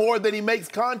out more than he makes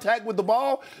contact with the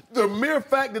ball. The mere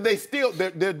fact that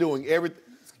they're doing everything.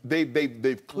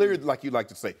 They've cleared, like you like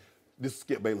to say, this is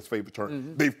Skip Bayless' favorite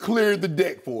term. They've cleared the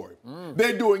deck for him.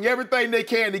 They're doing everything they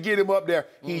can to get him up there.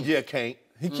 He just can't.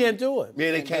 He can't do it.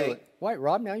 Man, they can't. Wait,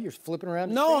 Rob, now you're flipping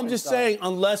around. No, I'm just saying,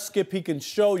 unless Skip, he can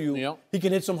show you, he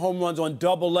can hit some home runs on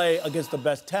AA against the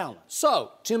best talent.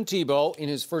 So, Tim Tebow, in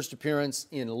his first appearance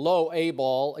in low A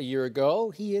ball a year ago,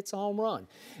 he hits a home run.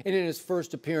 And in his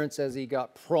first appearance as he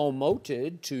got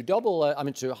promoted to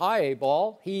to high A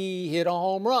ball, he hit a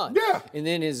home run. Yeah. And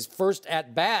then his first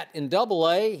at bat in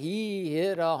AA, he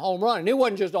hit a home run. And it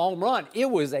wasn't just a home run,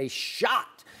 it was a shot.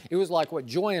 It was like what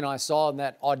Joy and I saw in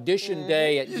that audition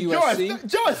day at USC.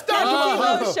 Joy,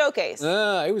 stop! Showcase.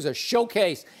 It was a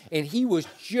showcase, and he was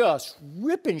just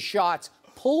ripping shots,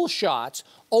 pull shots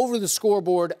over the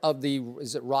scoreboard of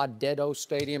is it Rodetto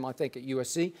Stadium, I think, at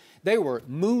USC. They were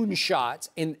moon shots,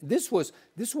 and this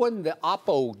wasn't the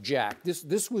Oppo Jack.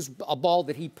 This was a ball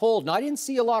that he pulled, and I didn't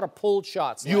see a lot of pulled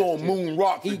shots. You on moon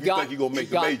rocks if you think you're going to make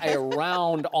the major. He got a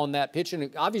round on that pitch, and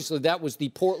obviously that was the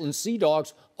Portland Sea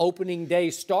Dogs opening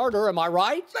day starter. Am I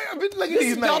right? Look at This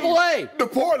these is names. AA. The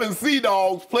Portland Sea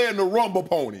Dogs playing the Rumble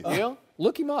Ponies. Yeah,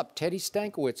 look him up. Teddy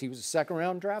Stankiewicz. He was a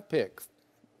second-round draft pick.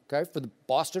 Okay, for the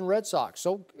Boston Red Sox.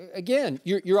 So, again,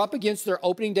 you're up against their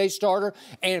opening day starter,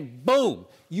 and boom,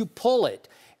 you pull it.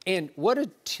 And what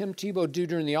did Tim Tebow do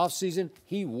during the offseason?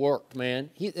 He worked, man.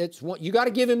 You got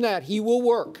to give him that. He will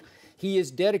work. He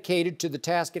is dedicated to the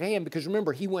task at hand because,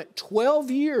 remember, he went 12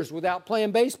 years without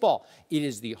playing baseball. It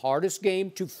is the hardest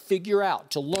game to figure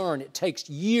out, to learn. It takes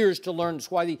years to learn. That's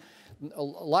why a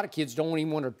lot of kids don't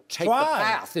even want to take the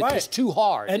path. It's just too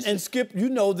hard. And Skip, you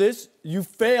know this. You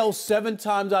fail 7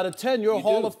 times out of 10. You're a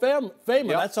Hall of Famer.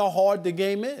 That's how hard the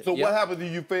game is. So what happens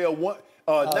if you fail 9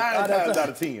 times out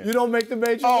of 10? You don't make the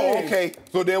major league. Oh, okay.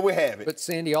 So there we have it. But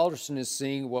Sandy Alderson is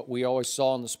seeing what we always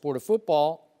saw in the sport of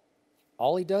football.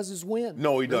 All he does is win.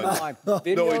 No, he doesn't. My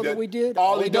video that we did.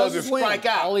 All he does is strike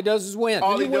out. All he does is win.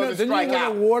 All he does is strike out. Didn't you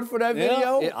win an award for that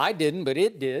video? I didn't, but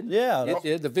it did. Yeah. It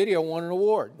did. The video won an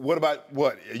award. What about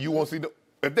what? You want to see the...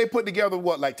 If they put together,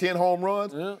 like 10 home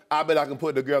runs, I bet I can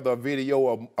put together a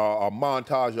video, a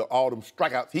montage of all them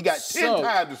strikeouts. He got 10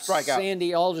 times to strike out.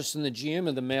 Sandy Alderson, the GM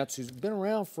of the Mets, who's been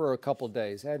around for a couple of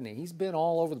days, hasn't he? He's been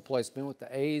all over the place, been with the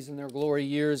A's in their glory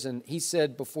years, and he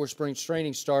said before spring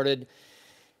training started,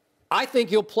 I think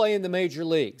he'll play in the major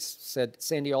leagues, said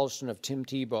Sandy Alderson of Tim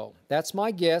Tebow. That's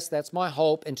my guess, that's my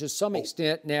hope, and to some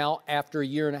extent now, after a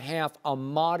year and a half, a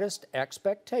modest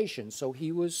expectation. So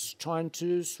he was trying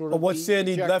to sort of But what be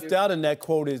Sandy objective. left out in that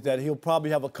quote is that he'll probably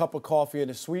have a cup of coffee and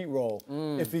a sweet roll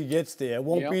if he gets there. It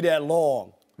won't be that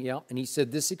long. Yeah, and he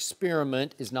said this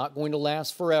experiment is not going to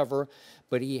last forever,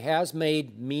 but he has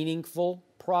made meaningful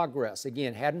progress.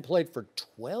 Again, hadn't played for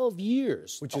 12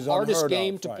 years, which the is hardest unheard of,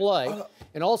 game to right. play.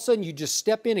 And all of a sudden, you just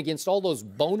step in against all those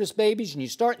bonus babies, and you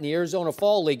start in the Arizona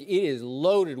Fall League. It is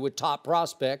loaded with top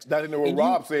prospects. That ain't what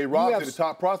Rob said. Rob said the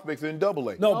top prospects are in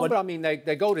Double-A. No, but I mean,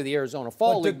 they go to the Arizona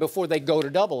Fall League before they go to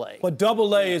Double-A. But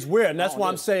Double-A is weird, and that's why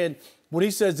I'm saying when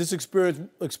he says this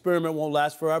experiment won't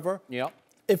last forever. Yeah.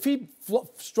 If he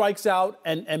strikes out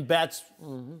and bats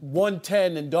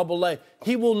 110 in Double-A,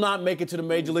 he will not make it to the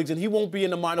major leagues, and he won't be in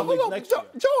the minor leagues next year.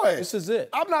 Joy, this is it.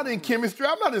 I'm not in chemistry.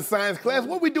 I'm not in science class.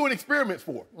 What are we doing experiments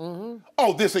for?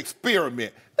 Oh, this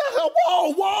experiment.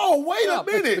 Whoa, wait a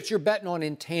minute. But you're betting on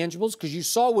intangibles because you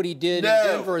saw what he did in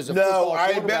Denver as a football quarterback.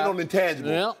 I ain't betting on intangibles.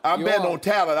 Yeah, I'm betting on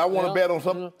talent. I want to bet on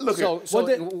something. Look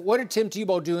what did Tim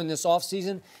Tebow do in this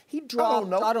offseason? He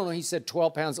dropped, I don't know, he said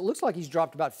 12 pounds. It looks like he's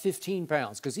dropped about 15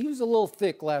 pounds because he was a little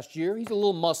thick last year. He's a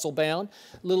little muscle-bound,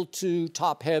 a little too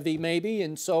top-heavy maybe,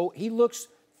 and so he looks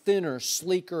thinner,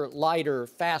 sleeker, lighter,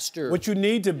 faster. What you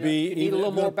need to be. You need a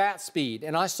little more bat speed.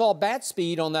 And I saw bat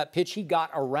speed on that pitch. He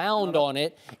got around on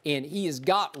it, and he has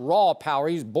got raw power.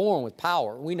 He's born with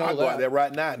power. We know that. I go out there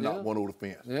right now and knock one over the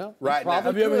fence. Yeah. Right now.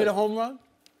 Have you ever hit a home run?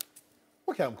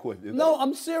 What kind of question is that? No,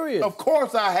 I'm serious. Of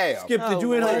course I have. Skip, did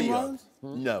you hit home runs?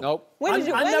 No. Nope. I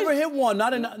never hit one.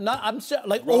 I'm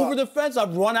like over the fence.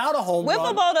 I've run out of home runs.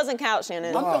 Wiffle ball doesn't count,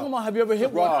 Shannon. I'm talking about have you ever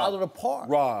hit one out of the park?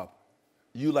 Rob,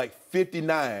 you like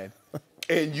 59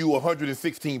 and you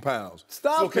 116 pounds.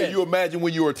 Stop it. So can you imagine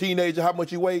when you were a teenager how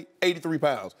much you weighed? 83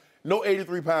 pounds. No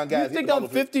 83-pound guys. You think I'm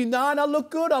 59? I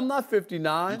look good. I'm not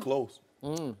 59. You close.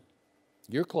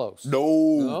 You're close.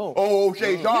 No. Oh,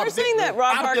 Shay Sharpe. You're saying that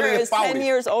Rob Parker is 10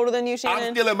 years older than you, Shannon?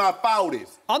 I'm still in my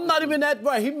 40s. I'm not even that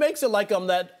right. He makes it like I'm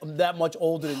that much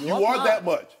older than you. You are that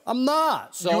much. I'm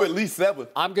not. So you at least 7.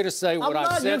 I'm going to say what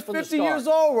I've said from the start. You're 50 years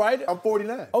old, right? I'm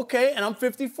 49. Okay, and I'm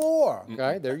 54.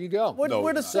 Okay, there you go.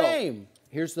 We're the same.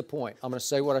 Here's the point. I'm going to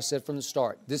say what I said from the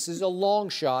start. This is a long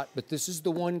shot, but this is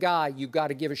the one guy you've got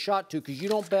to give a shot to because you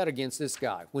don't bet against this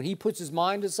guy. When he puts his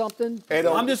mind to something...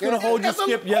 I'm just going to hold you,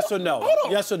 Skip, yes or no.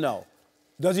 Yes or no.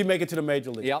 Does he make it to the major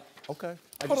league? Yep. Okay.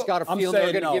 I just got a feeling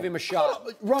they're going to give him a shot.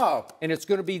 Rob. And it's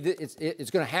going to be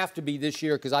it's going to have to be this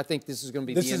year because I think this is going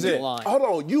to be the end of the line.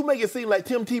 Hold on. You make it seem like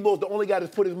Tim Tebow is the only guy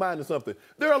that's put his mind to something.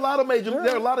 There are a lot of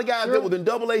there are a lot of guys that was in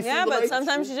Double-A, Yeah, Single-A. but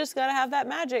sometimes you just got to have that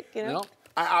magic, you know?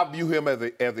 I view him as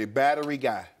a battery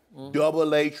guy.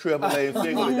 Double-A, Triple-A, and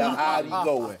Single-A. That's how he's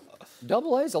going.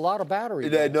 Double-A is a lot of battery.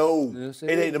 No, it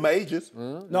ain't the majors.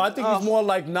 No, I think he's more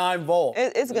like 9 volt.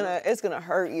 It's gonna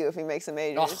hurt you if he makes the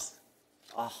majors.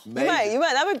 You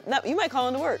might call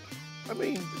him to work. I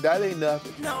mean, that ain't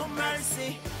nothing. No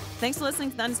mercy. Thanks for listening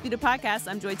to the Undisputed Podcast.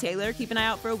 I'm Joy Taylor. Keep an eye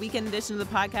out for a weekend edition of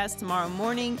the podcast tomorrow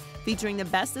morning, featuring the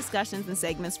best discussions and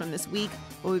segments from this week.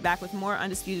 We'll be back with more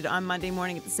Undisputed on Monday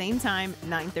morning at the same time,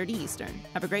 9:30 Eastern.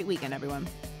 Have a great weekend, everyone.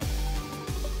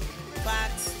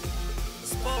 Fox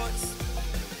Sports,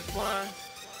 one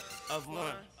of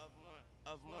one.